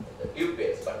the tube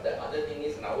wells. But the other thing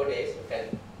is nowadays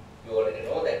you already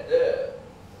know that the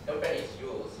companies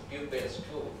use tube wells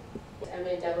too.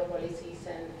 Amend our policies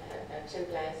and action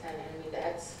plans, and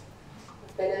that's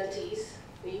penalties.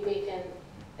 We can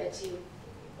achieve.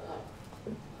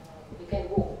 We can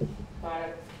go far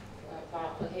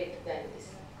ahead than this.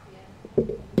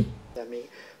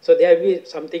 So there will be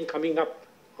something coming up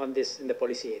on this in the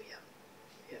policy area.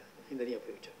 Yeah, in the near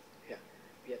future. Yeah,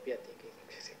 we are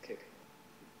thinking.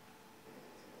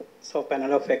 So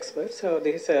panel of experts. So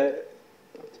this is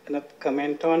a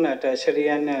comment on tertiary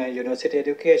and university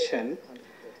education.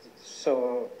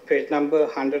 So page number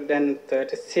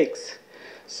 136.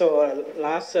 So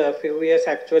last few years,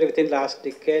 actually within last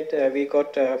decade, we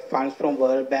got funds from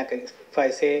World Bank. If I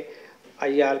say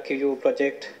IRQ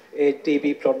project,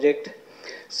 ATB project.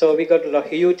 So we got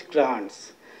huge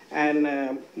grants.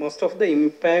 And most of the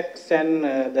impacts and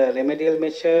the remedial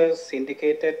measures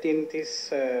indicated in this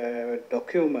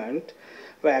document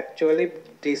were actually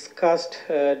discussed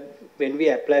when we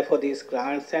apply for these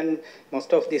grants, and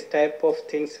most of these type of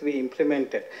things we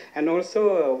implemented. And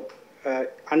also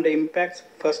under impacts,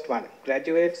 first one,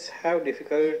 graduates have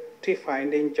difficulty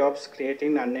finding jobs,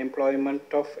 creating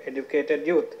unemployment of educated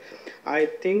youth. I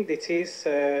think this is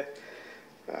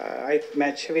I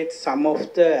match with some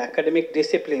of the academic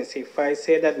disciplines. If I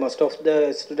say that most of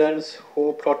the students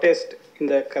who protest in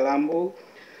the Colombo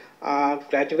are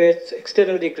graduates,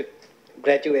 external degree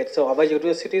graduates. So our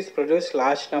universities produce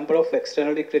large number of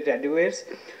external degree graduates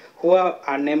who are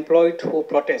unemployed, who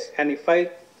protest. And if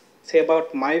I say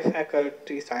about my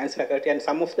faculty, science faculty, and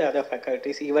some of the other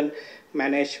faculties, even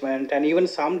management, and even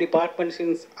some departments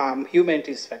in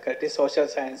humanities faculty, social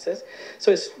sciences.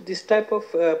 So this type of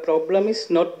problem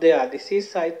is not there. This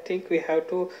is, I think, we have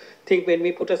to think when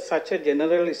we put such a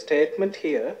general statement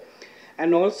here,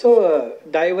 and also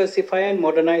diversify and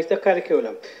modernize the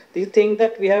curriculum. The thing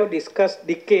that we have discussed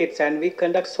decades, and we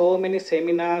conduct so many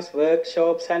seminars,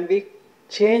 workshops, and we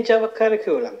change our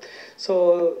curriculum.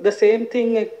 So the same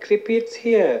thing repeats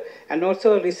here. And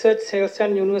also research, sales,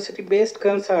 and university-based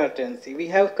consultancy. We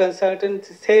have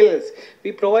consultancy sales.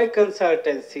 We provide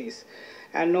consultancies.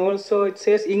 And also it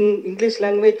says English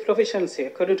language proficiency.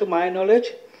 According to my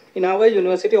knowledge, in our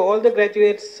university, all the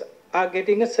graduates are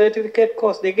getting a certificate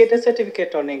course. They get a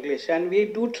certificate on English, and we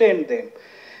do train them.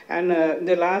 And in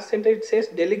the last sentence it says,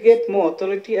 delegate more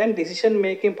authority and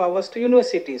decision-making powers to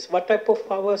universities. What type of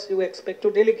powers do you expect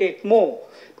to delegate more?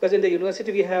 Because in the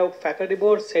university we have faculty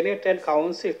board, senate, and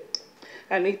council.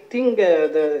 And I think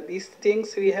these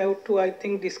things we have to, I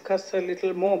think, discuss a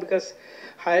little more, because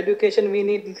higher education we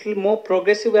need a little more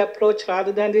progressive approach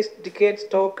rather than this decades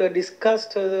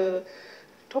discussed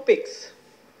topics.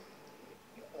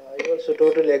 I also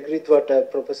totally agree with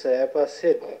what Professor Appa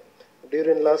said.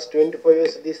 During last 24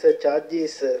 years, this charge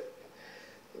is,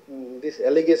 this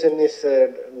allegation is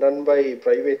done by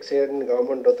private and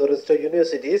government authorities to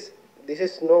universities. This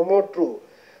is no more true.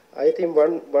 I think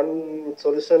one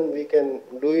solution we can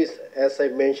do is, as I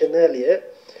mentioned earlier,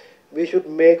 we should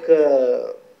make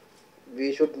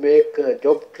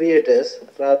job creators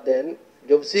rather than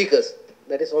job seekers.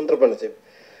 That is entrepreneurship.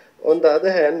 On the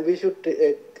other hand, we should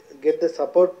get the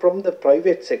support from the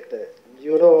private sector.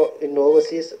 You know, in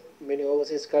many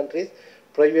overseas countries,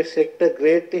 private sector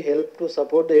greatly help to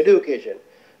support the education.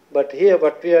 But here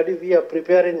what we are doing, we are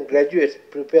preparing graduates,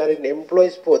 preparing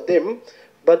employees for them,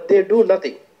 but they do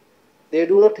nothing. They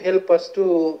do not help us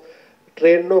to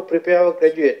train or prepare our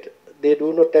graduate. They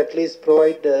do not at least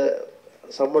provide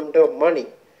some amount of money.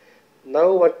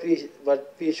 Now what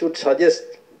we should suggest,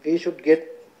 we should get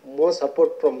more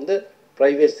support from the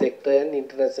private sector and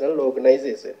international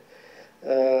organization.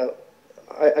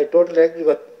 I totally agree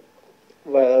with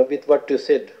what you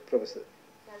said, Professor.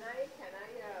 Can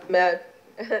I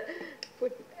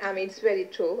I mean, it's very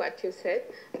true what you said,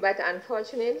 but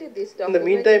unfortunately this document... In the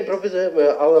meantime, Professor,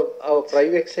 our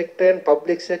private sector and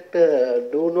public sector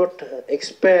do not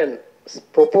expand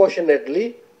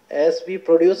proportionately as we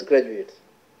produce graduates.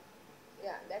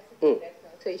 Yeah, that's the thing.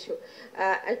 That's issue.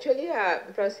 Actually,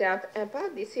 Professor Ampa,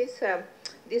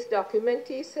 this document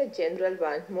is a general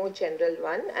one, more general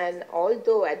one, and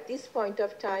although at this point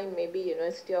of time, maybe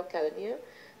University of Kelaniya,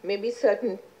 maybe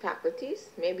certain faculties,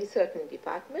 maybe certain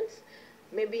departments,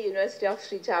 maybe University of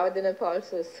Sri Javadhanapa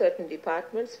also certain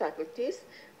departments, faculties,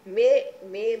 may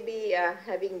be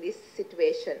having this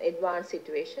situation, advanced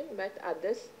situation, but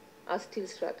others are still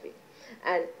struggling.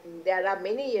 And there are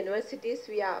many universities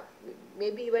we are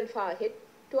maybe even far ahead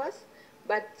to us,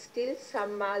 but still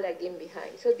some are lagging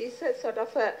behind. So this is sort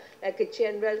of like a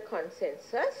general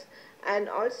consensus. And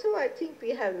also I think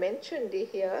we have mentioned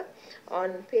here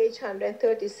on page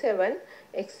 137,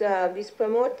 this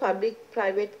promote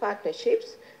public-private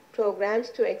partnerships, programs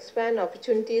to expand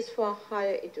opportunities for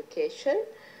higher education.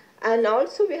 And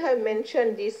also we have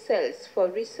mentioned these cells for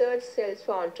research, cells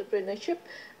for entrepreneurship.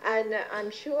 And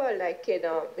I'm sure, like,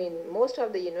 in most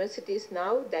of the universities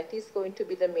now, that is going to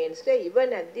be the mainstay,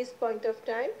 even at this point of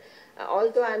time.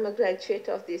 Although I'm a graduate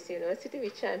of this university,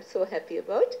 which I'm so happy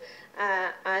about,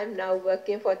 I'm now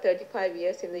working for 35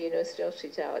 years in the University of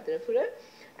Sri Javadhanapura.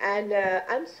 And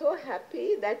I'm so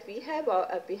happy that we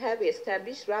have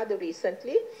established rather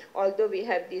recently, although we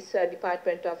have this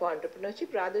Department of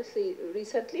Entrepreneurship, rather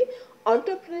recently,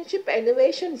 Entrepreneurship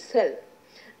Innovation Cell.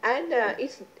 And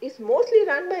it's mostly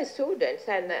run by students,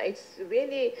 and it's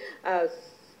really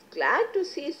glad to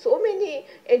see so many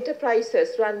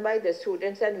enterprises run by the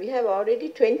students, and we have already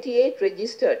 28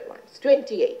 registered ones,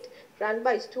 28 run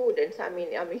by students. I mean,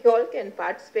 you all can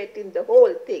participate in the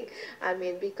whole thing. I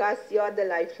mean, because you're the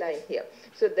lifeline here.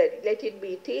 So that let it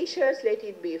be t-shirts, let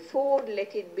it be food,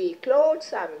 let it be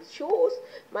clothes, shoes.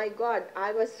 My God,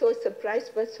 I was so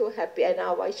surprised but so happy. And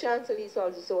our Vice Chancellor is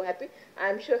also so happy.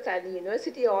 I'm sure Kelaniya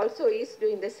University also is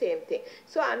doing the same thing.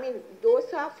 So, I mean,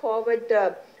 those are forward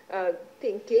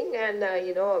thinking and,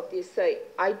 these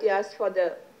ideas for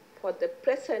the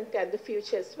present and the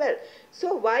future as well.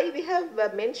 So why we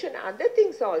have mentioned other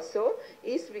things also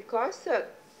is because,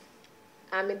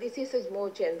 I mean, this is a more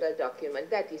general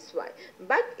document, that is why.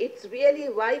 But it's really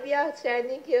why we are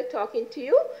standing here talking to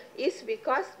you is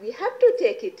because we have to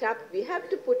take it up, we have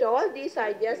to put all these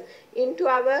ideas into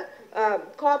our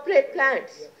corporate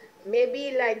plans.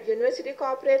 Maybe like university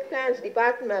corporate plans,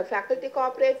 department, faculty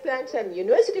corporate plans, and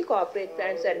university corporate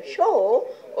plans, and show,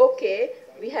 okay,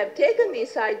 we have taken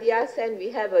these ideas and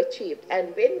we have achieved.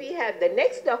 And when we have the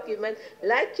next document,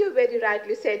 like you very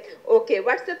rightly said, okay,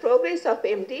 what's the progress of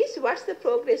MDs? What's the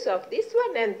progress of this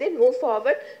one? And then move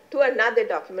forward to another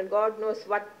document. God knows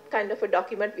what kind of a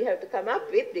document we have to come up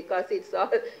with because it's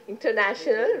all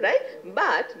international, right?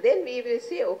 But then we will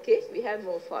say, okay, we have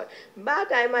moved forward.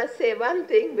 But I must say one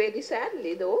thing very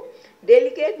sadly though,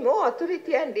 delegate more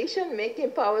authority and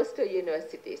decision-making powers to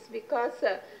universities because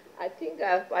I think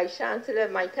Vice Chancellor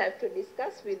might have to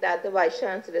discuss with the other Vice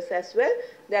Chancellors as well.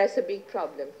 There's a big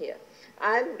problem here.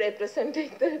 I'm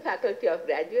representing the Faculty of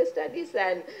Graduate Studies,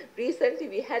 and recently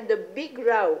we had the big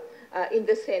row in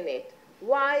the Senate.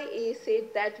 Why is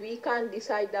it that we can't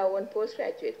decide our own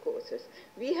postgraduate courses?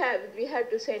 We have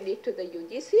to send it to the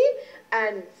UGC,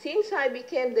 and since I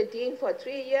became the dean for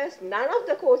 3 years, none of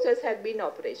the courses have been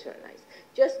operationalized.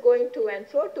 Just going to and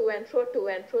fro, to and fro, to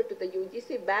and fro to the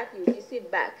UGC back, UGC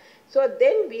back. So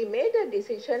then we made a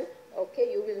decision,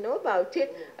 okay, you will know about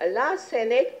it, last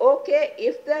Senate, okay,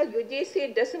 if the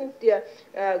UGC doesn't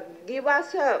give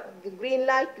us a green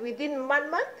light within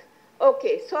 1 month,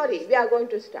 okay, sorry, we are going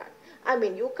to start. I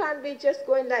mean, you can't be just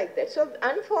going like that. So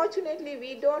unfortunately,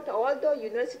 we don't, although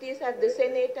universities have the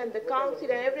Senate and the council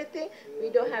and everything, we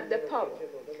don't have the power.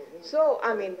 So,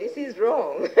 I mean, this is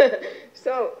wrong.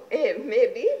 So,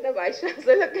 maybe the Vice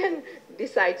Chancellor can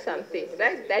decide something,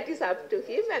 right? That is up to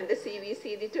him and the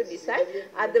CVCD to decide.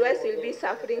 Otherwise, we'll be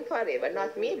suffering forever.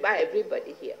 Not me, but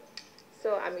everybody here.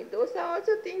 So, I mean, those are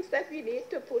also things that we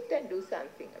need to put and do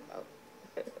something about.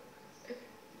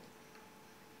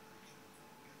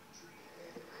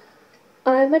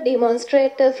 I'm a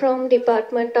demonstrator from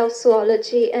Department of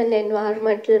Zoology and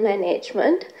Environmental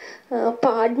Management.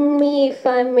 Pardon me if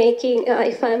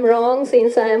I'm wrong,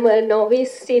 since I'm a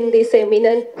novice in this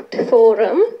eminent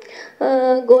forum.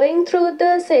 Going through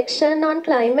the section on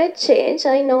climate change,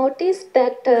 I noticed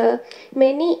that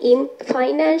many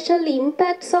financial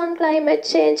impacts on climate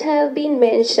change have been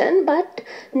mentioned, but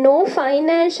no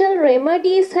financial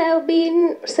remedies have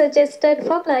been suggested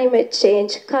for climate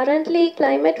change. Currently,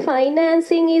 climate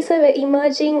financing is an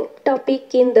emerging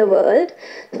topic in the world.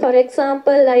 For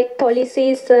example, like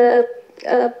policies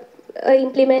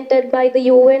implemented by the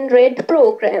UN RED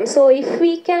program. So if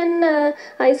we can,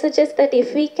 I suggest that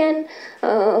if we can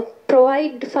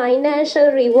provide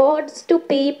financial rewards to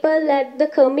people at the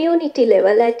community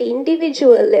level, at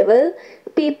individual level,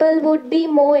 people would be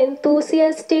more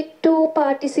enthusiastic to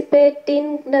participate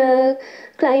in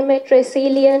climate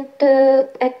resilient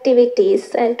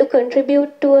activities and to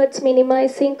contribute towards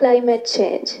minimizing climate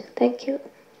change. Thank you.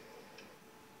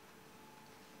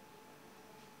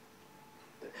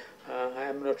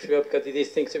 I'm not sure because these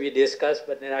things we discussed,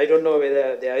 but then I don't know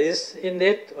whether there is in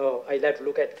it, or I'll have to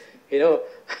look at, I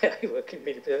work in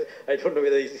military, I don't know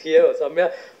whether it's here or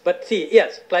somewhere. But see,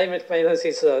 yes, climate finance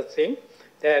is a thing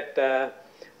that,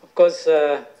 of course,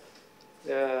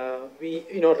 we,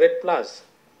 RED Plus,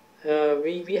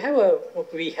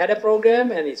 we had a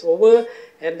program and it's over,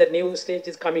 and the new stage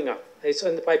is coming up. It's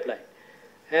in the pipeline.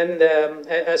 And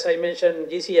as I mentioned,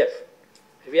 GCF,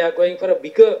 we are going for a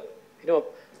bigger,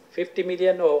 50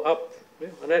 million or up,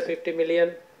 150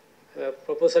 million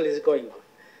proposal is going on,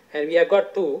 and we have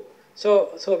got two.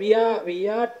 So we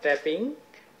are tapping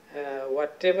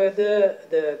whatever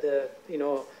the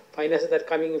finances that are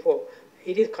coming for.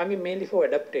 It is coming mainly for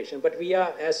adaptation, but we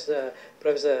are, as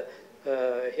Professor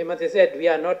Hemant said, we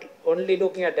are not only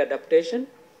looking at adaptation,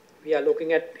 we are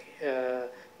looking at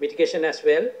mitigation as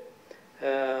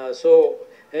well. So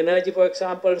energy, for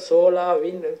example, solar,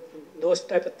 wind, those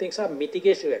type of things are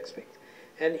mitigation aspects.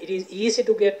 And it is easy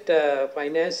to get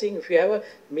financing if you have a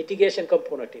mitigation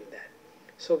component in that.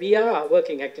 So we are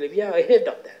working, actually, we are ahead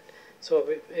of that. So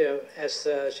as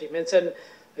she mentioned,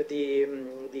 the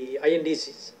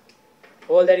INDCs,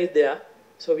 all that is there.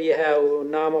 So we have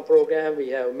NAMA program, we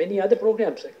have many other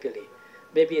programs actually.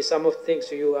 Maybe some of the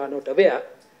things you are not aware,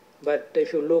 but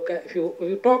if you look at, if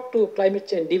you talk to climate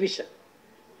change division,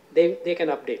 they can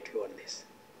update you on this.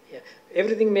 Yeah.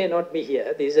 Everything may not be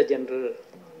here. These are general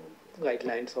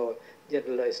guidelines or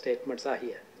general statements are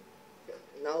here.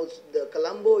 Now the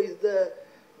Colombo is the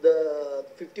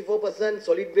 54%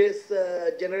 solid waste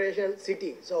generation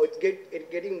city, so it's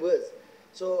getting worse.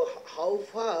 So how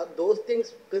far those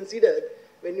things considered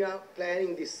when you are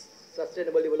planning this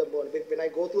sustainable development? When I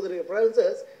go through the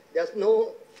references, there's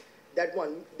no, that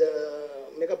one, the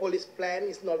megapolis plan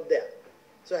is not there.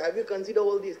 So have you considered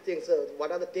all these things?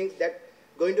 What are the things that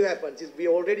going to happen? Since we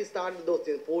already started those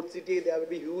things, Port City, there will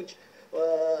be huge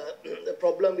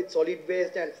problem with solid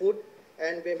waste and food.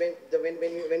 And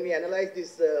when we analyze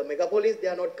this megapolis, they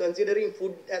are not considering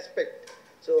food aspect.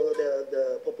 So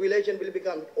the population will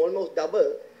become almost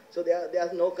double. So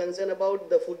there's no concern about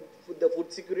the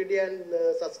food security and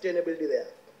sustainability there.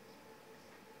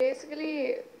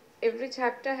 Basically, every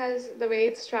chapter has, the way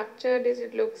it's structured is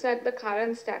it looks at the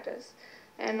current status.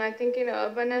 And I think in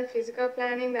urban and physical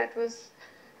planning that was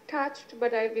touched,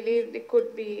 but I believe there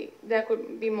could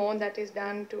be more that is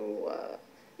done to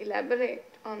elaborate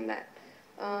on that.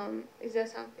 Is there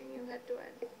something you had to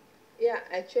add? Yeah,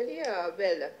 actually,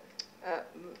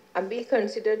 we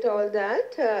considered all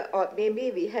that, or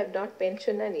maybe we have not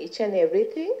mentioned on each and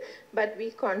everything, but we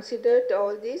considered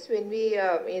all this when we,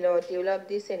 developed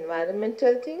this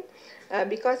environmental thing,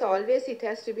 because always it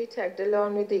has to be tagged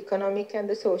along with the economic and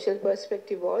the social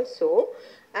perspective also.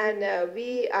 And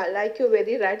we, like you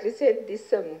very rightly said,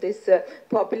 this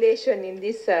population in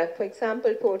this, for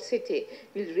example, Port City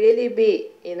will really be,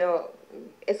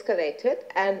 escalated,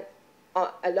 and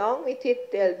along with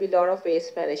it, there will be a lot of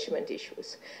waste management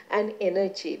issues and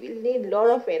energy. We'll need a lot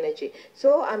of energy.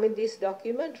 So, I mean, this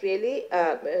document really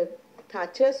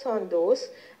touches on those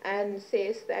and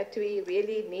says that we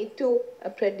really need to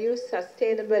produce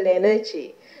sustainable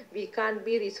energy. We can't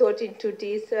be resorting to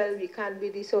diesel, we can't be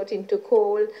resorting to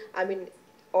coal. I mean,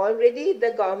 already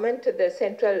the government, the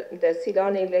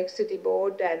Ceylon Electricity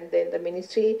Board and then the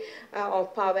Ministry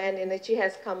of Power and Energy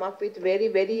has come up with very,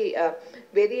 very,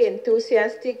 very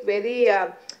enthusiastic, very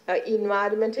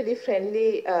environmentally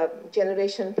friendly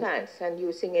generation plants and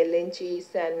using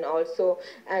LNGs and also,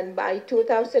 and by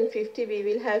 2050 we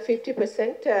will have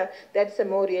 50%, that's a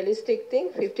more realistic thing,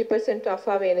 50% of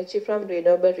our energy from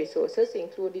renewable resources,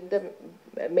 including the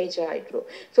major hydro.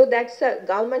 So that's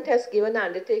government has given an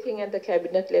undertaking at the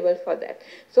cabinet level for that.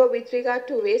 So with regard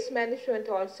to waste management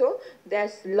also,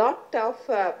 there's lot of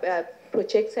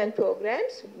projects and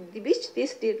programs which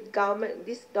this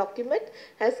document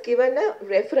has given a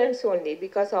reference only,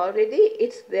 because already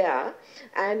it's there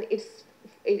and it's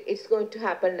it's going to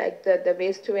happen like the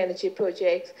waste to energy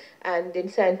projects and then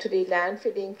sanitary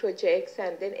landfilling projects,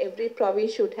 and then every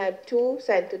province should have 2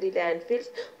 sanitary landfills.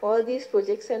 All these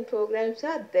projects and programs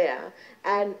are there.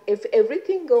 And if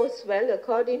everything goes well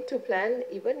according to plan,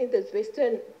 even in the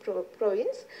western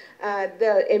province,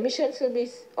 the emissions will be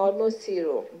almost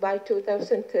zero by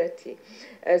 2030.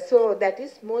 So that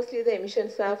is mostly the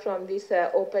emissions are from these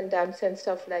open dumps and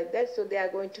stuff like that. So they are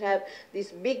going to have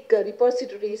these big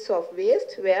repositories of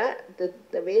waste where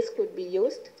the waste could be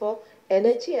used for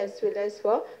energy as well as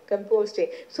for composting.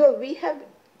 So we have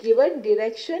given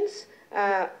directions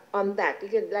on that.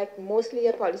 It is like mostly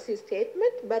a policy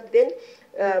statement, but then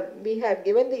we have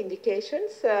given the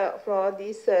indications for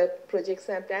these projects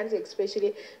and plans,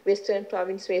 especially Western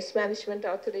Province Waste Management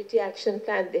Authority Action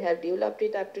Plan. They have developed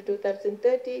it up to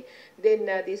 2030. Then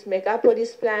this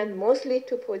megapolis plan, mostly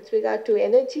with regard to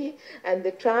energy and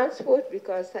the transport,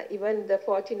 because even the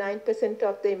 49%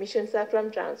 of the emissions are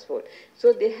from transport.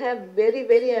 So they have very,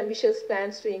 very ambitious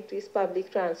plans to increase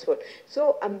public transport.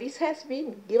 So this has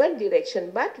been given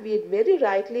direction, but very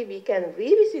rightly we can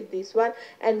revisit this one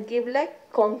and give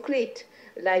like concrete,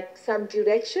 like some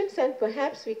directions, and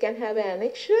perhaps we can have an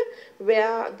annexure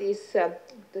where these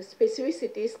the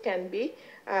specificities can be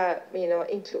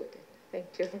included. Thank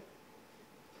you.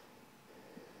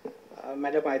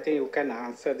 Madam, I think you can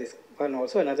answer this one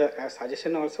also. Another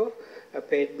suggestion also,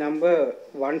 page number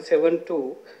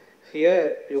 172.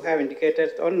 Here you have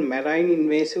indicated on marine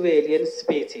invasive alien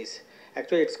species.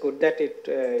 Actually, it's good that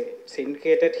it's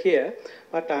indicated here,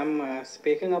 but I'm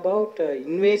speaking about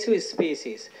invasive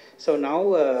species. So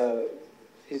now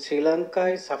in Sri Lanka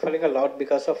is suffering a lot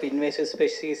because of invasive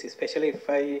species, especially if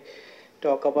I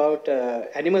talk about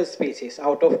animal species.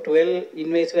 Out of 12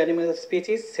 invasive animal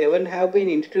species, 7 have been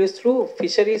introduced through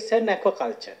fisheries and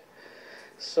aquaculture.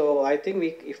 So I think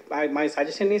my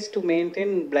suggestion is to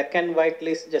maintain black and white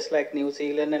list just like New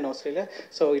Zealand and Australia.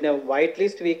 So in a white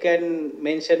list we can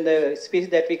mention the species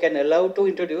that we can allow to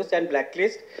introduce, and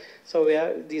blacklist. So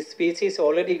these species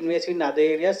already invasive in other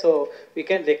areas, so we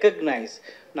can recognize.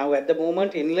 Now at the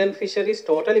moment inland fisheries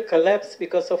totally collapsed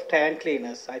because of tank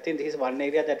cleaners. I think this is one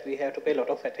area that we have to pay a lot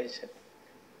of attention.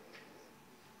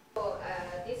 So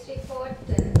this report,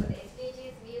 the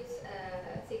SDGs gives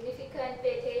significant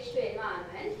weightage to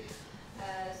environment.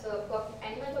 So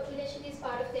animal population is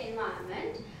part of the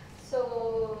environment.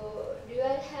 So do you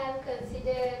all have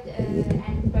considered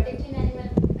and protecting animal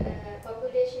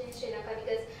population in Sri Lanka,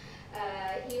 because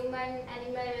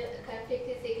human-animal conflict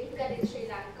is significant in Sri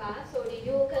Lanka? So did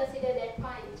you consider that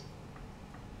point?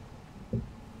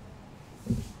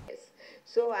 Yes.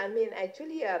 So I mean,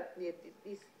 actually,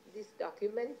 this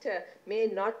document may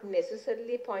not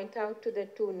necessarily point out to the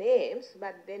 2 names,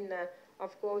 but then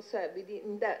of course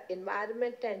within the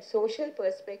environment and social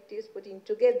perspectives putting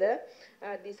together,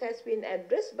 this has been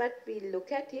addressed, but we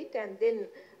look at it and then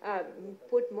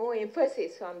put more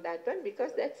emphasis on that one,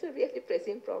 because that's a really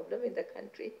pressing problem in the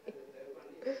country.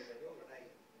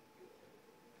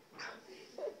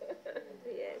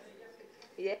 Yes.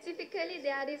 Yes. Specifically,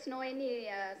 there is no any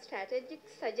strategic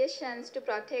suggestions to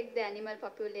protect the animal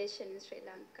population in Sri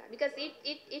Lanka, because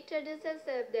it addresses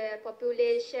the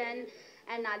population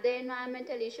and other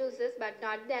environmental issues, but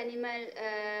not the animal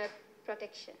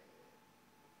protection.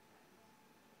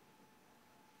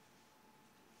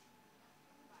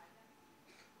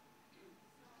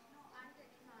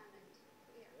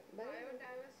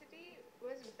 Biodiversity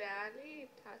was barely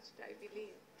touched, I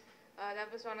believe.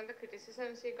 That was one of the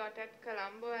criticisms we got at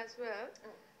Colombo as well.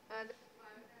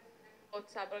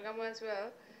 Both Sabargamu as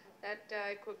well, that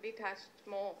it could be touched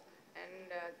more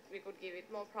and we could give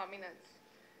it more prominence.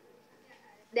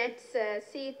 That's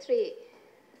C3.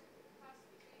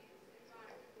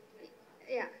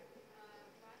 Yeah.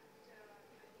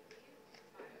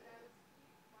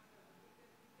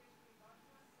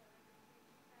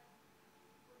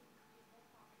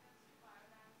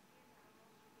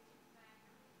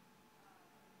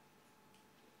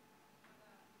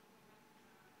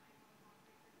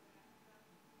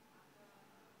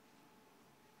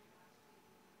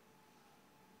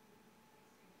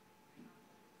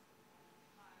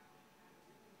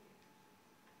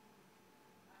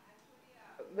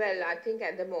 Well, I think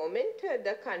at the moment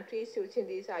the country is using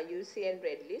these IUCN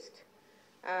red list.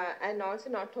 And also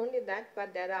not only that,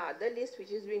 but there are other lists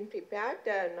which is being prepared,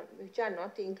 which are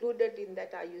not included in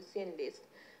that IUCN list.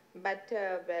 But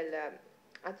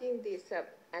I think this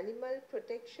animal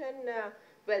protection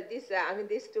Well,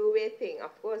 this two-way thing,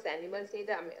 of course, animals need,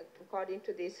 according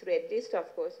to this red list,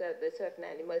 of course, the certain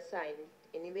animals are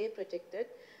anyway protected.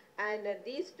 And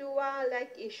these two are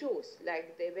like issues,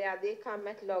 like where they come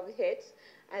at loggerheads.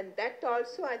 And that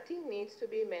also, I think, needs to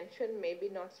be mentioned, maybe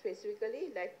not specifically,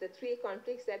 like the three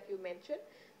conflicts that you mentioned.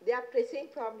 They are pressing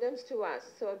problems to us,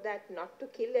 so that not to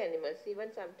kill animals.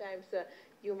 Even sometimes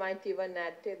you might even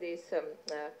add this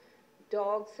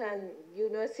dogs and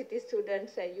university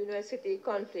students and university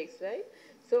conflicts, right?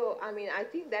 So, I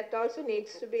think that also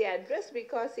needs to be addressed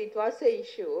because it was an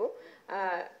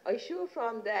issue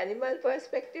from the animal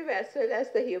perspective as well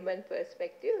as the human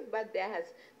perspective. But there has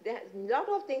a lot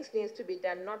of things needs to be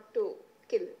done not to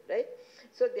kill, right?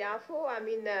 So therefore,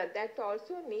 that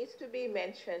also needs to be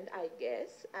mentioned, I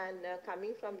guess. And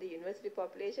coming from the university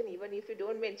population, even if you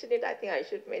don't mention it, I think I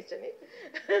should mention it.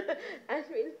 And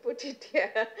we'll put it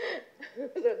here so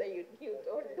that you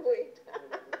don't do it.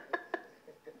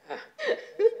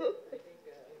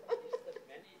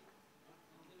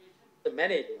 The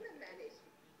management.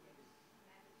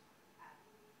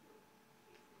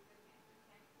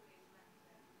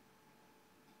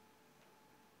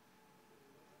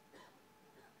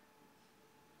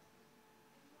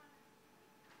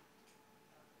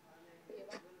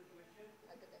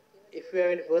 If you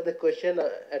have any further question,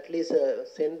 at least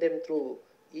send them through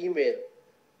email.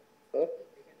 So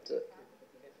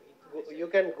you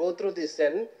can go through this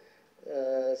and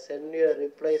send your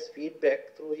replies,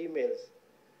 feedback through emails.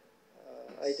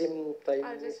 I think time.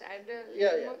 I'll just add a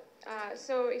yeah, little more.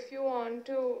 So if you want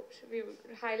to, we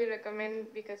highly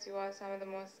recommend, because you are some of the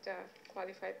most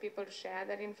qualified people to share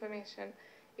that information.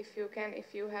 If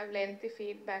you have lengthy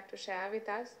feedback to share with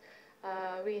us,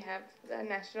 we have the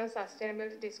National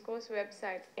Sustainable Discourse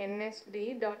website,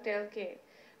 nsd.lk,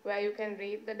 where you can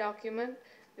read the document,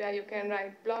 where you can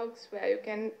write blogs, where you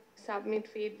can submit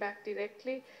feedback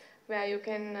directly, where you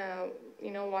can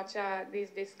watch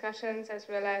these discussions as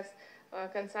well as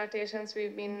consultations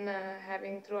we've been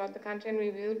having throughout the country, and we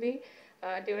will be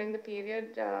during the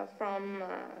period from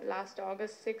last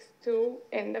August 6th to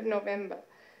end of November.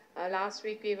 Last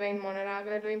week we were in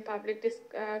Monaragala doing public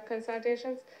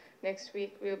consultations. Next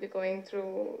week we'll be going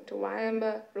through to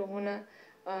Wayamba, Ruhuna,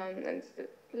 and it's a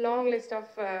long list of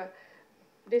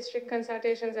district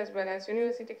consultations as well as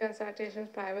university consultations,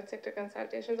 private sector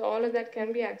consultations. All of that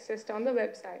can be accessed on the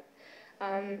website.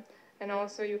 And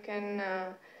also you can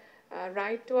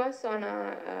write to us on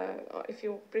if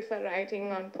you prefer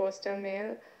writing on postal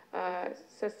mail,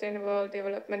 Sustainable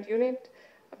Development Unit,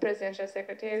 Presidential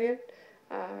Secretariat,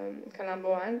 Colombo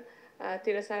 1,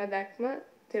 Tirasara Dakma,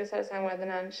 Tirasara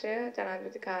Sangwadanansha,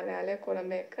 Janadipati Karyalaya,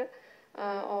 Colombo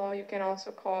 1, or you can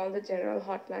also call the general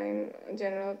hotline,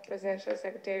 General Presidential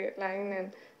Secretariat line,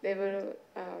 and they will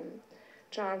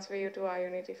transfer you to our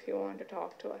unit if you want to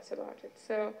talk to us about it.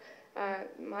 So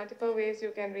multiple ways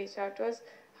you can reach out to us.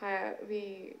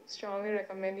 We strongly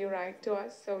recommend you write to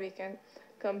us so we can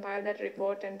compile that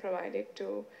report and provide it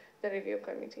to the review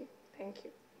committee. Thank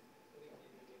you.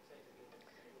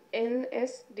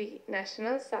 NSD,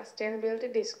 National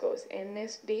Sustainability Discourse,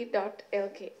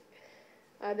 nsd.lk.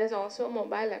 There's also a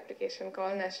mobile application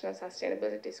called National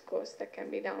Sustainability Discourse that can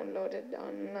be downloaded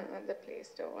on the Play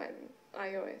Store and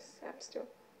iOS App Store.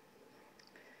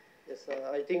 Yes,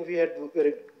 I think we had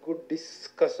very good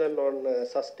discussion on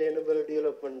sustainable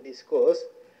development discourse.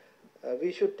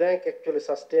 We should thank actually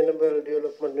Sustainable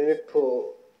Development Unit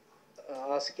for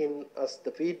asking us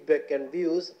the feedback and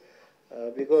views,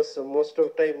 because most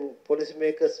of the time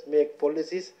policymakers make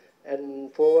policies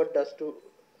and forward us to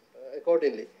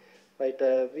accordingly. Right,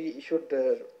 we should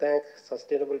thank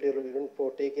Sustainable Development Unit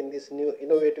for taking this new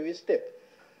innovative step.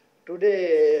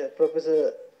 Today,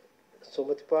 Professor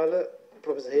Sumatipala,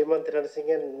 Professor Hemant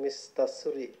Ranasinghe and Ms.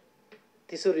 Tisuri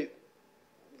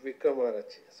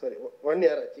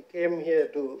Vanyarachi came here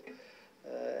to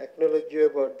acknowledge you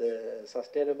about the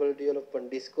Sustainable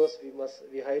Development Discourse.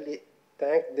 We highly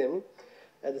thank them.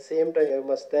 At the same time, I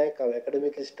must thank our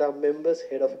academic staff members,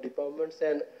 head of departments,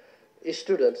 and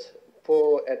students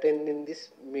for attending this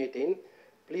meeting.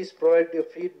 Please provide your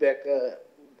feedback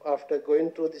after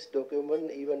going through this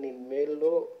document, even in mail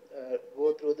or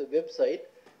go through the website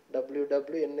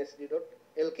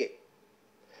www.nsd.lk.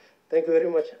 Thank you very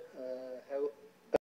much. Have